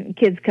coming up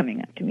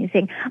to me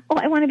saying, "Oh,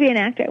 I want to be an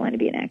actor. I want to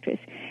be an actress."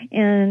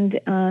 And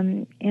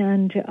I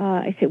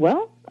say,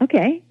 "Well,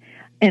 okay."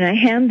 And I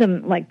hand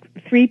them like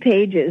 3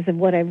 pages of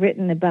what I've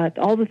written about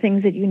all the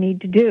things that you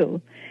need to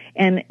do.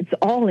 And it's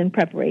all in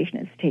preparation.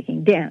 It's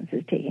taking dance,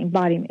 it's taking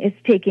body,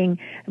 it's taking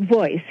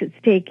voice, it's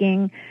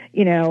taking,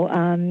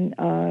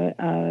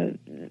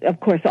 of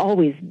course,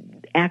 always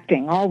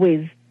acting,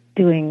 always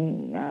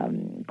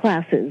doing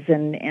classes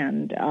and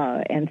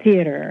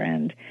theater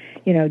and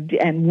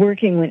and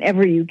working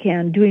whenever you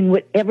can, doing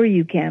whatever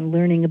you can,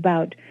 learning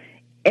about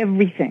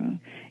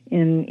everything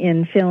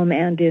in film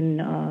and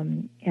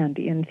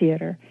in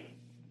theater.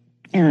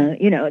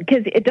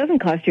 Because it doesn't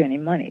cost you any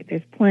money.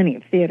 There's plenty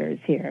of theaters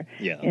here,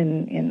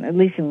 in at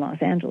least in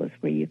Los Angeles,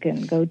 where you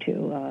can go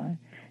to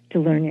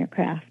learn your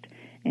craft,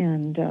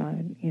 and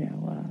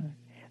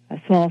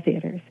small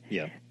theaters.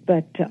 Yeah.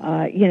 But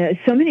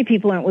so many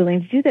people aren't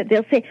willing to do that.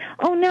 They'll say,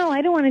 "Oh no,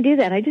 I don't want to do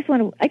that. I just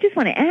want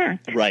to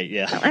act. Right?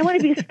 Yeah. I want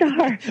to be a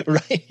star."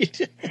 Right.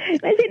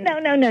 I said,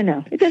 "No.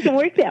 It doesn't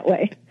work that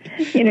way.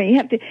 You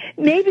have to.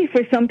 Maybe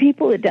for some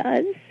people it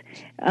does,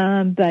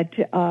 but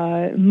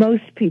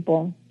most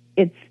people,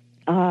 it's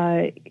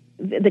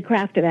the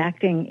craft of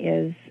acting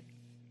is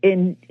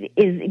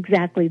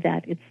exactly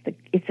that.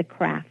 It's a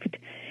craft,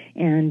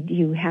 and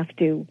you have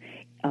to."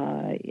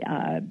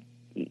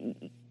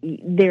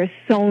 There's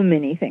so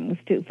many things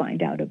to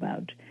find out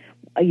about,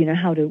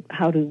 how to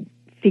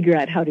figure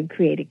out how to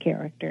create a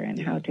character and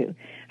how to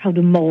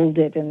mold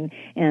it and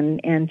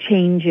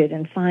change it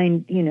and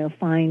fine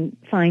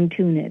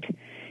tune it,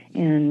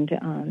 and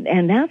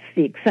that's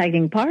the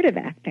exciting part of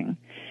acting,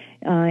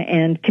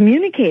 and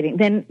communicating.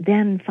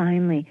 Then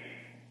finally,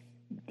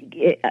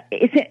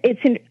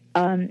 it's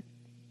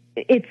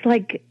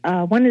like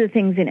one of the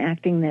things in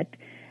acting that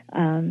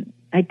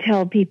I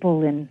tell people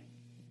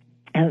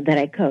that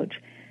I coach.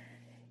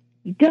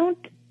 You don't,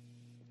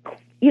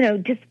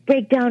 just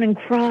break down and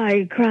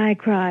cry.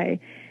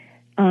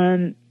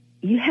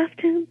 You have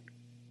to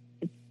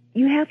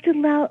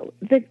allow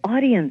the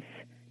audience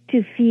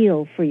to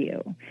feel for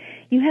you.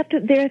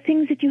 There are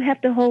things that you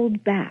have to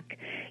hold back.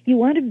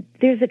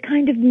 There's a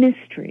kind of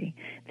mystery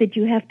that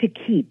you have to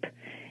keep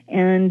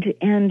and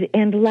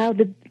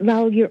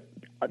allow your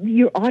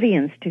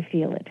audience to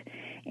feel it.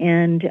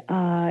 And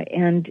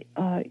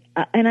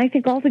I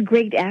think all the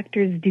great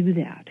actors do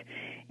that.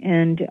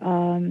 And,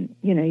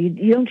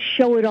 you don't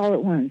show it all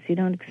at once. You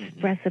don't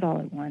express it all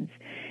at once.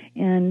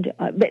 And,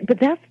 but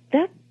that's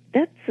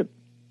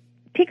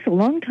takes a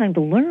long time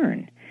to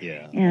learn.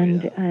 Yeah.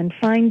 And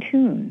fine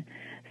tune.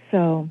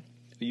 So.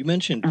 You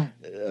mentioned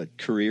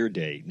career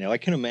day. Now I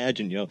can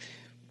imagine,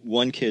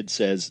 one kid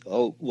says,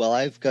 "Oh, well,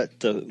 I've got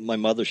my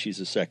mother, she's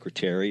a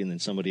secretary." And then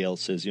somebody else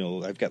says,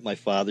 "I've got my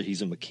father,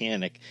 he's a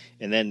mechanic."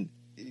 And then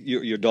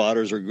your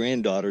daughters or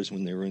granddaughters,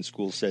 when they were in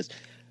school, says,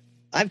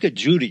 "I've got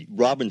Judy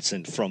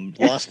Robinson from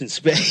Lost in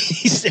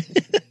Space."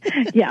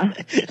 Yeah,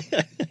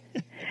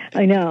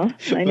 I know.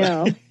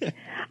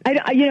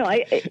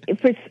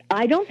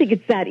 I don't think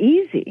it's that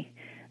easy,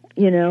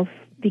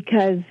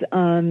 because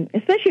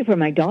especially for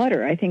my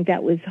daughter, I think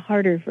that was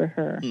harder for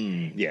her.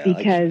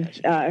 Because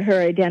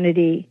her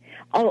identity.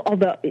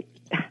 Although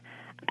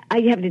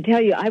I have to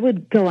tell you, I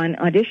would go on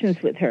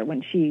auditions with her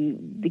when she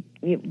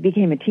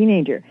became a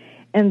teenager,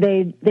 and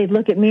they'd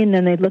look at me and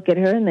then they'd look at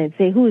her and they'd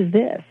say, "Who is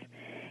this?"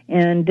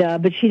 and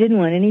but she didn't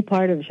want any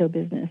part of show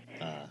business.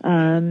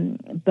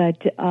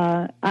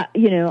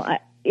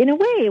 In a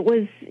way, it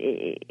was,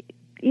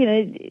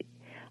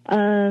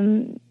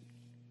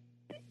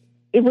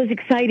 it was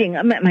exciting.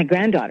 My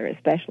granddaughter,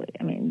 especially.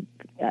 I mean,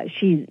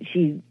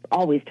 she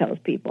always tells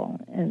people,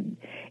 and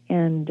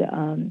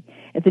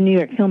at the New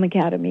York Film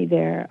Academy,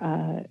 there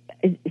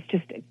it's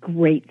just a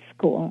great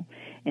school.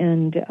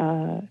 And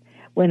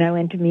when I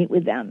went to meet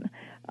with them,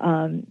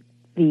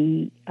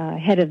 the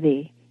head of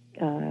the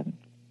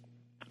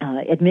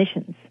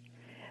admissions,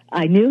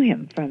 I knew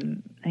him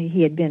from.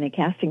 He had been a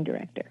casting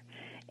director,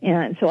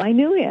 and so I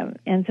knew him.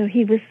 And so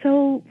he was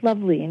so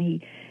lovely,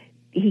 and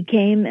he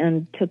came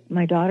and took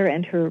my daughter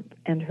and her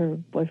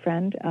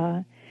boyfriend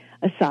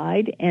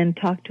aside and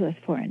talked to us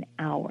for an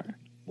hour.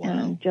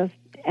 Wow!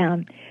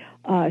 And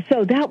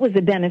so that was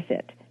a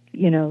benefit,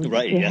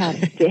 right,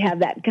 to have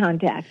that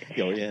contact.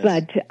 Oh, yes.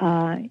 But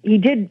he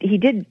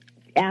did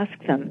ask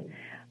them.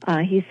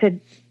 He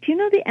said, "Do you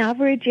know the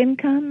average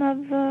income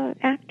of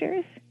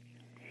actors?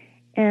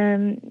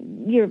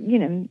 And you're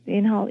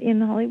in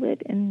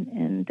Hollywood?"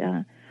 And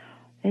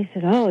they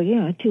said, "Oh,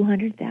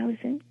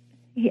 200,000."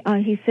 He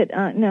said,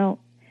 "No,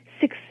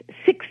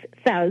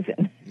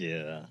 6,000."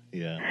 Yeah.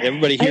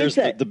 Everybody hears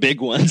the big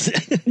ones.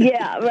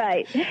 Yeah,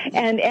 right.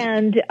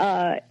 And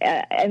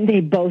they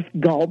both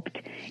gulped.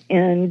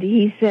 And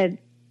he said,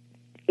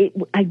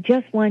 "I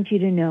just want you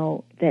to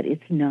know that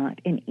it's not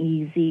an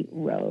easy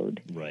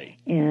road, right?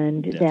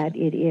 And Definitely. that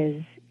it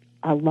is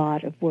a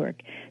lot of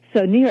work."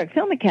 So New York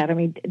Film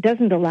Academy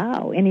doesn't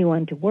allow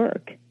anyone to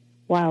work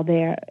while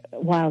they're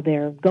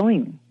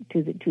going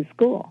to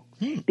school,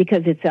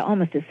 because it's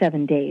almost a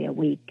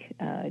 7-day-a-week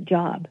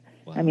job.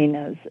 Wow. I mean,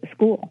 a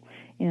school,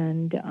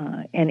 and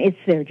it's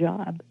their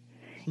job,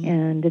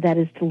 and that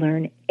is to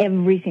learn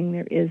everything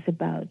there is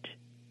about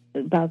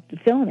the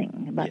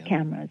filming, about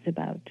cameras,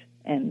 about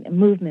and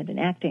movement and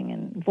acting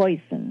and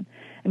voice, and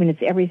I mean,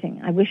 it's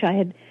everything. I wish I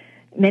had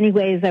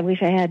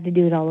to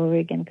do it all over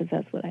again, because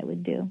that's what I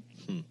would do.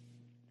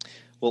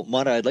 Well,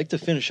 Mata, I'd like to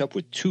finish up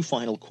with 2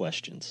 final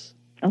questions.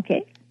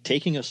 Okay.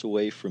 Taking us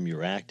away from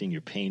your acting,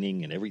 your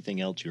painting, and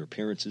everything else, your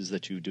appearances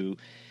that you do,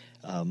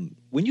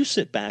 when you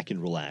sit back and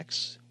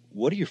relax,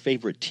 what are your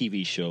favorite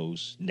TV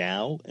shows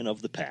now and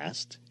of the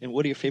past? And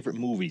what are your favorite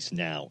movies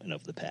now and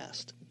of the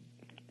past?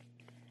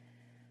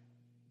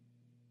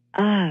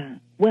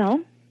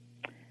 Well,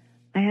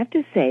 I have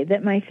to say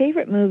that my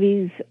favorite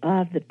movies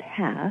of the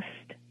past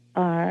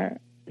are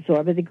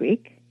Zorba the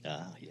Greek.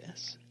 Ah,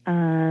 yes.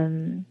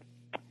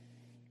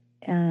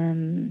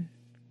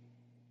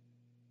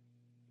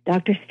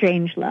 Dr.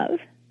 Strangelove.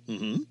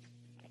 Mm-hmm.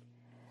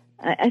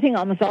 I think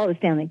almost all of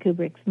Stanley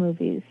Kubrick's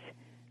movies.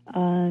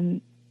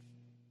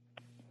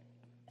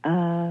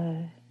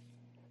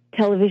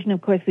 Television,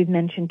 of course, we've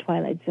mentioned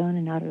Twilight Zone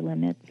and Outer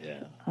Limits.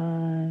 Yeah,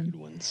 good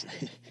ones.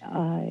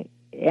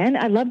 And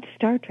I loved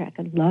Star Trek.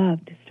 I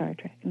loved Star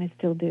Trek, and I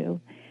still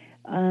do.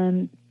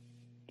 Now,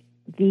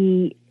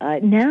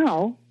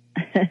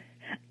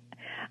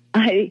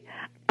 I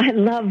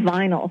love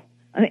vinyl.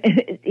 I mean,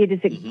 it is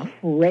a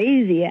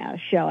crazy ass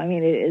show. I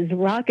mean, it is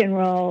rock and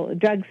roll,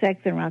 drug, sex,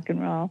 and rock and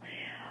roll.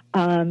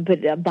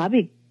 But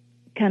Bobby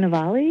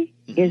Cannavale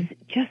is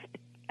just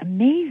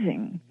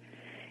amazing.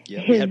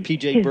 Yeah, we had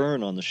PJ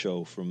Byrne on the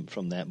show from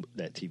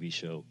that TV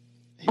show.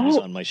 He was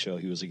on my show.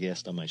 He was a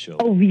guest on my show.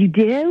 Oh, you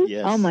did?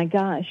 Yes. Oh my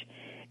gosh,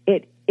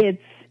 it's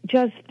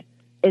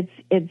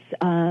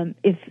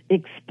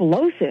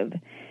explosive,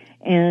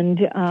 and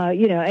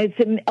it's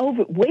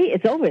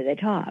over the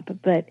top.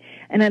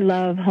 And I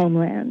love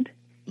Homeland.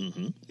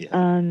 Mm-hmm.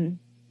 Yeah.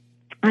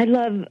 I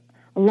love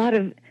a lot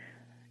of.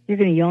 You're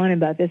going to yawn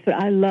about this, but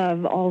I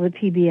love all the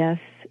PBS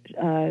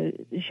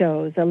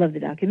shows. I love the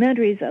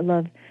documentaries. I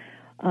love.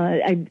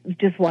 I'm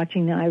just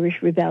watching the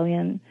Irish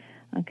Rebellion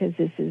because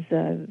this is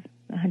the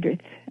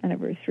 100th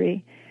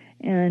anniversary,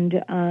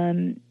 and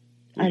I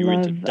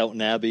love into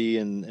Downton Abbey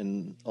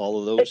and all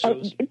of those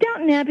shows.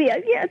 Downton Abbey,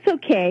 yeah, it's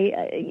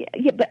okay.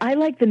 But I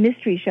like the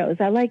mystery shows.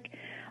 I like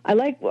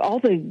all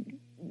the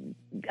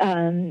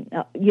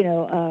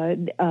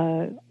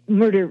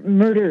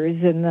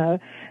murders and the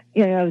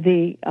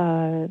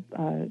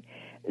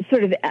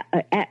sort of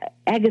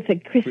Agatha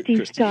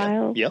Christie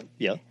style. Yep.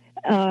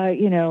 I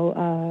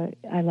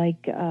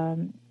like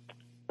and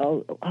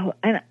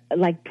I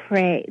like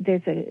Prey.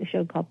 There's a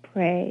show called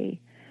Prey.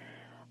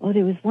 Oh,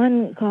 there was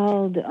one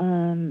called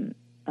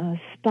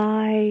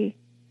Spy.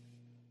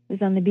 It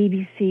was on the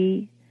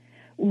BBC.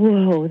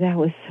 Whoa, that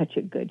was such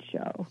a good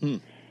show.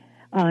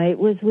 It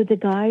was with the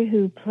guy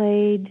who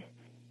played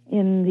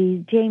in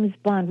the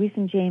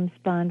recent James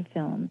Bond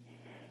film.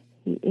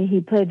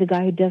 He played the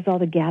guy who does all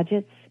the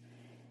gadgets.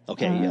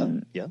 Okay,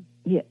 yeah.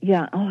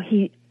 Yeah. Oh,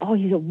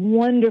 he's a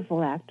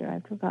wonderful actor.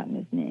 I've forgotten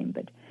his name,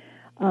 but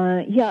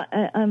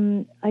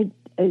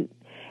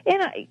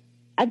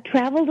I've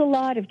traveled a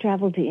lot. I've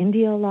traveled to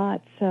India a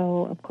lot,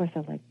 so of course I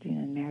liked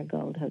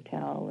Marigold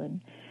Hotel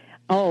and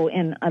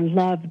I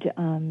loved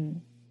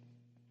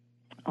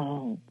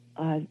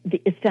the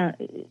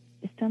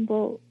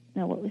Istanbul.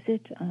 No, what was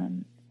it?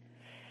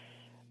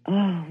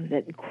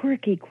 that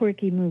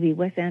quirky movie,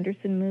 Wes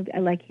Anderson movie. I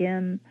like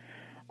him.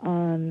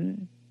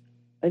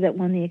 That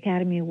won the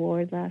Academy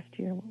Award last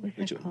year. What was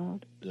that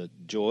called?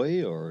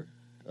 Joy, or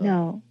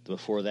no?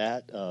 Before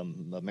that,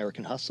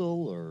 American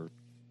Hustle, or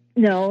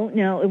no,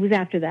 it was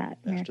after that.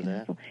 After that.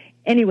 Hustle.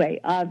 Anyway,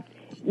 I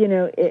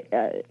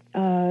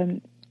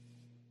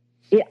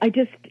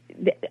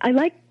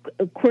like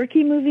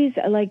quirky movies.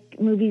 I like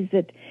movies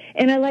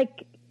and I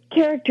like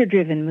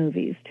character-driven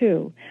movies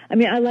too. I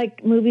mean, I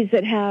like movies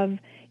that have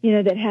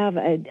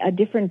a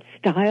different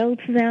style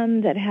to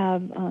them, that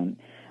have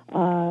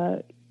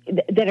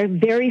that are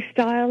very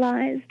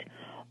stylized,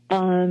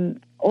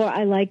 or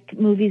I like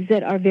movies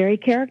that are very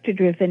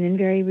character-driven and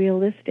very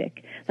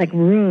realistic, like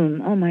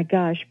Room. Oh my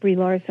gosh, Brie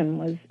Larson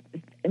was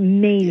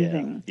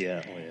amazing.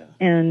 Yeah. Oh yeah.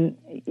 And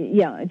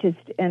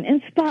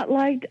and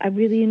Spotlight, I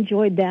really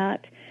enjoyed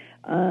that.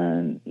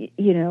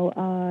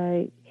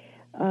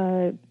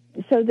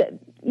 So that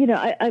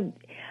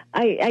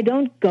I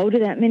don't go to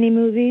that many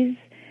movies.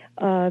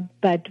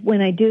 But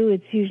when I do,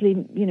 it's usually,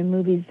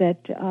 movies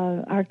that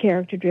are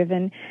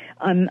character-driven.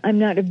 I'm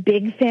not a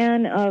big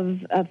fan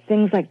of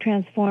things like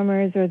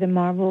Transformers or the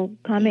Marvel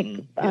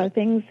comic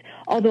things,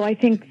 although I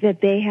think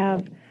that they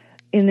have,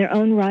 in their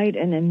own right,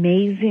 an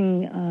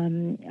amazing,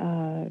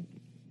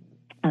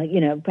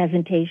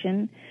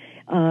 presentation.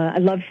 I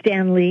love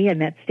Stan Lee. I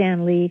met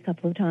Stan Lee a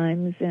couple of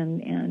times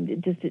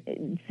and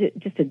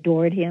just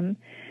adored him.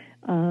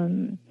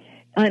 In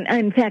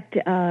fact,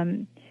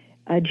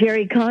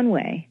 Jerry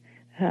Conway,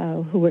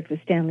 who worked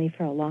with Stan Lee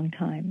for a long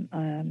time,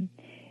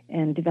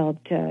 and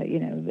developed,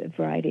 a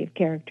variety of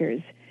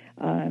characters,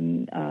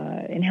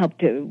 and helped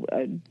to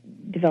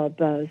develop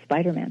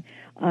Spider-Man.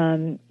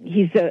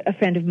 He's a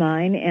friend of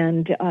mine,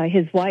 and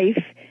his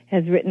wife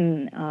has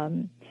written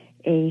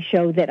a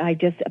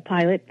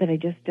pilot that I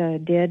just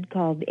did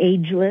called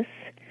Ageless,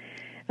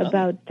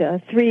 about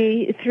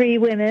three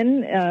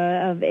women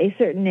of a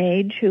certain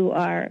age who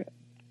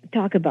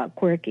talk about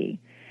quirky.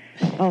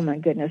 Oh my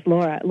goodness,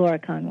 Laura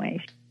Conway.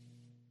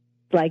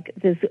 Like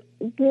this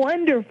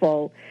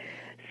wonderful,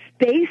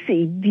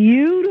 spacey,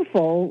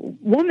 beautiful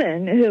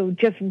woman who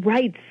just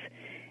writes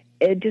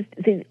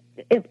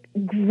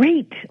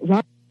great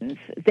lines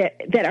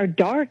that are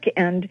dark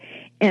and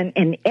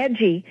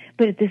edgy,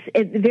 but it's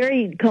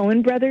very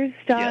Coen Brothers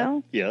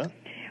style. Yeah.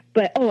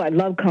 But I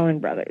love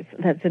Coen Brothers.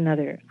 That's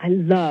another. I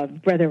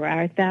love Brother, Where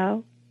Art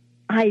Thou?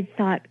 I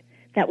thought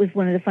that was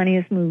one of the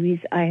funniest movies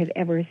I had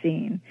ever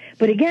seen.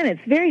 But again,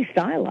 it's very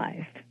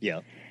stylized.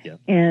 Yeah.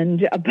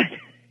 And but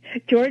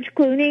George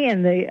Clooney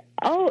and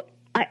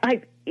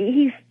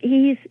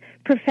he's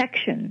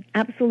perfection,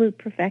 absolute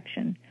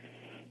perfection.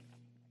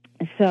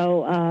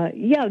 So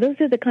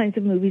those are the kinds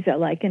of movies I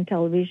like, and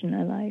television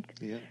I like.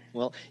 Yeah.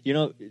 Well,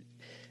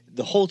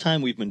 the whole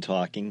time we've been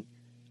talking,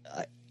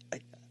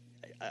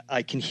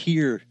 I can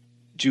hear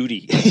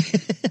Judy.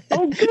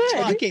 Oh, good.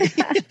 Talking,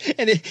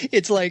 and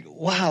it's like,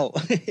 wow,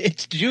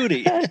 it's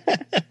Judy.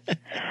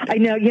 I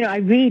know. I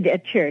read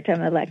at church.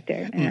 I'm a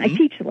lector, and I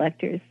teach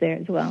lectures there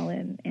as well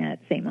at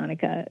St.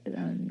 Monica,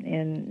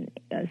 in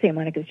St.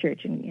 Monica's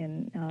Church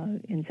in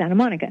Santa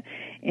Monica,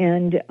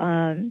 and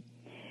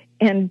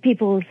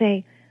people will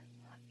say,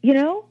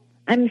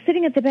 I'm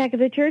sitting at the back of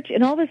the church,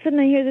 and all of a sudden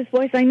I hear this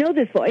voice. I know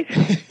this voice,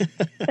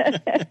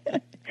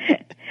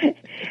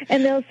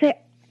 and they'll say,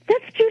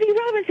 "That's Judy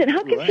Robinson.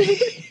 How can she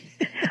be?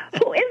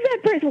 Who is that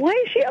person? Why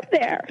is she up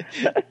there?"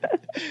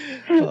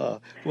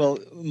 Well,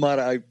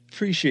 Mata, I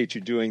appreciate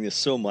you doing this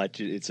so much.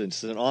 It's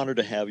an honor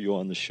to have you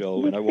on the show,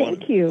 well, and I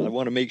want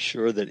to make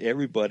sure that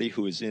everybody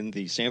who is in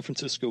the San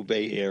Francisco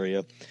Bay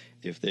Area,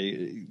 if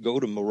they go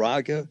to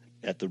Moraga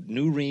at the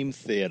New Ream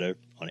Theater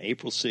on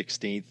April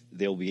 16th,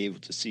 they'll be able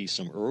to see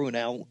some Irwin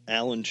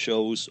Allen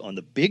shows on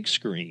the big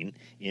screen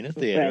in a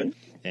theater. Right.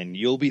 And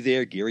you'll be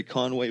there. Gary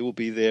Conway will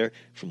be there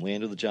from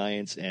Land of the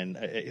Giants, and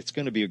it's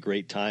going to be a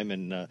great time.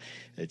 And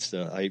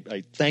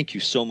I thank you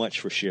so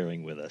much for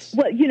sharing with us.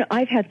 Well,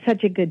 I've had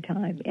such a good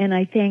time, and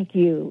I thank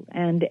you.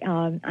 And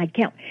I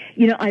can't.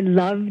 I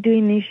love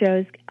doing these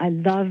shows. I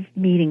love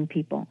meeting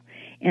people,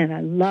 and I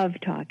love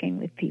talking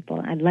with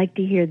people. I'd like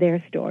to hear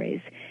their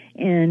stories,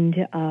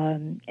 and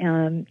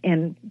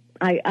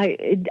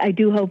I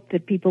do hope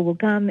that people will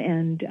come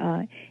and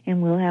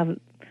we'll have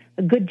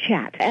a good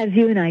chat, as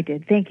you and I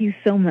did. Thank you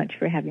so much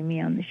for having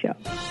me on the show.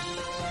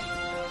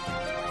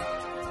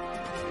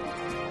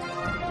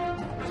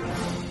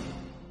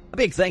 A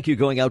big thank you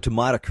going out to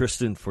Mata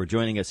Kristen for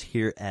joining us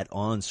here at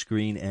On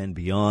Screen and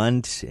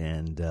Beyond.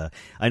 And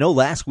I know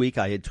last week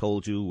I had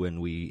told you when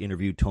we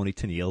interviewed Toni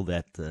Tennille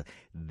that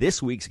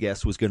this week's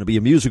guest was going to be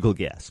a musical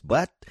guest,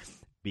 but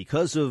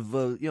because of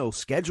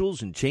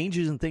schedules and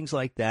changes and things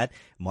like that,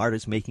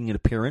 Marta's making an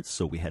appearance,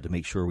 so we had to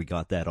make sure we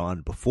got that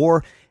on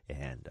before,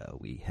 and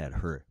we had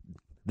her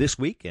this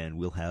week, and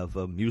we'll have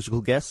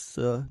musical guests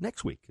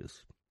next week,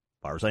 as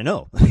far as I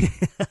know,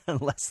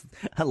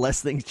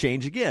 unless things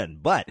change again.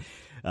 But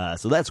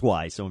so that's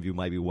why some of you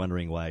might be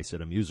wondering why I said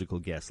a musical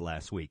guest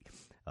last week.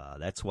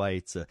 That's why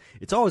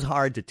it's always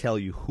hard to tell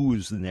you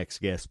who's the next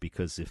guest,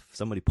 because if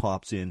somebody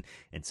pops in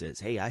and says,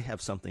 hey, I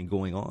have something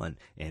going on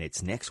and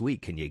it's next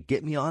week, can you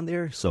get me on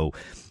there? So,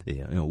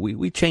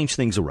 we change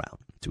things around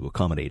to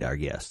accommodate our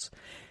guests.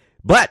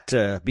 But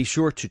be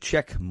sure to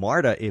check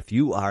Marta if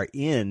you are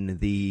in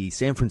the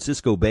San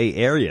Francisco Bay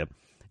Area.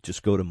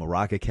 Just go to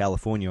Moraga,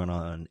 California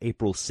on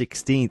April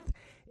 16th,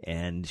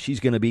 and she's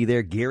going to be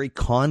there. Gary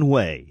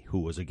Conway, who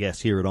was a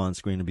guest here at On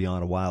Screen and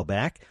Beyond a while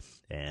back,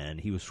 and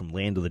he was from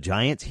Land of the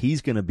Giants.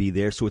 He's going to be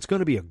there, so it's going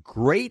to be a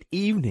great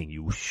evening.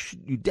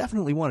 You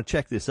definitely want to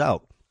check this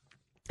out.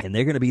 And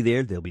they're going to be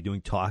there. They'll be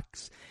doing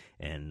talks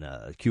and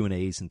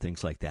Q&As and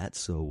things like that.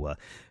 So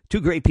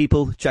two great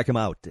people. Check them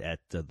out at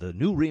the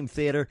New Ream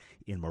Theater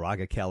in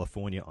Moraga,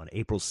 California on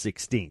April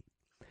 16th.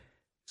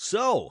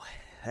 So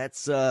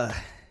that's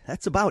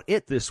about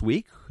it this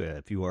week.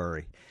 If you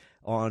are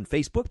on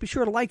Facebook, be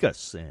sure to like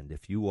us. And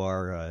if you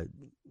are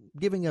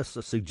giving us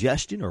a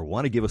suggestion or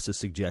want to give us a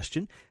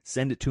suggestion,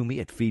 send it to me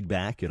at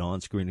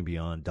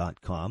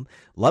feedback@onscreenandbeyond.com.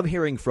 Love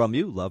hearing from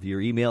you. Love your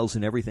emails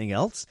and everything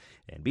else.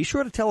 And be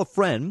sure to tell a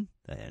friend.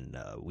 And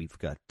we've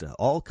got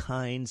all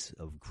kinds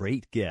of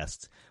great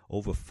guests.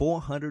 Over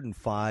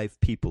 405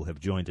 people have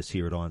joined us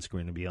here at On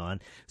Screen and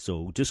Beyond.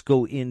 So just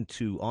go to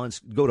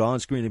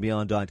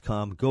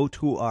onscreenandbeyond.com. Go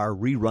to our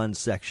rerun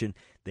section.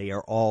 They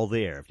are all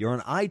there. If you're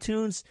on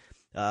iTunes,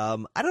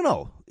 I don't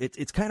know.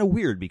 It's kind of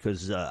weird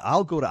because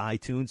I'll go to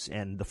iTunes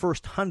and the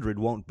first 100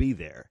 won't be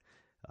there.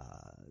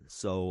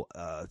 So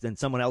then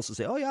someone else will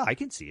say, oh, yeah, I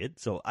can see it.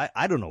 So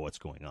I don't know what's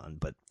going on.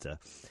 But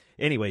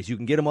anyways, you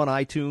can get them on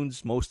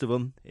iTunes, most of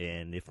them.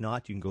 And if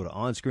not, you can go to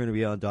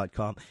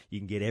onscreenandbeyond.com. You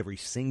can get every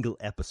single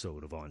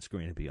episode of On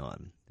Screen and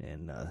Beyond.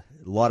 And a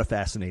lot of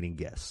fascinating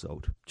guests.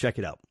 So check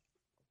it out.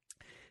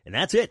 And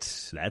that's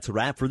it. That's a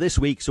wrap for this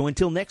week. So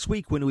until next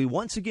week, when we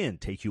once again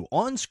take you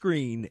on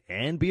screen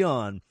and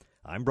beyond,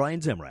 I'm Brian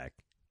Zemrak.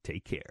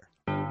 Take care.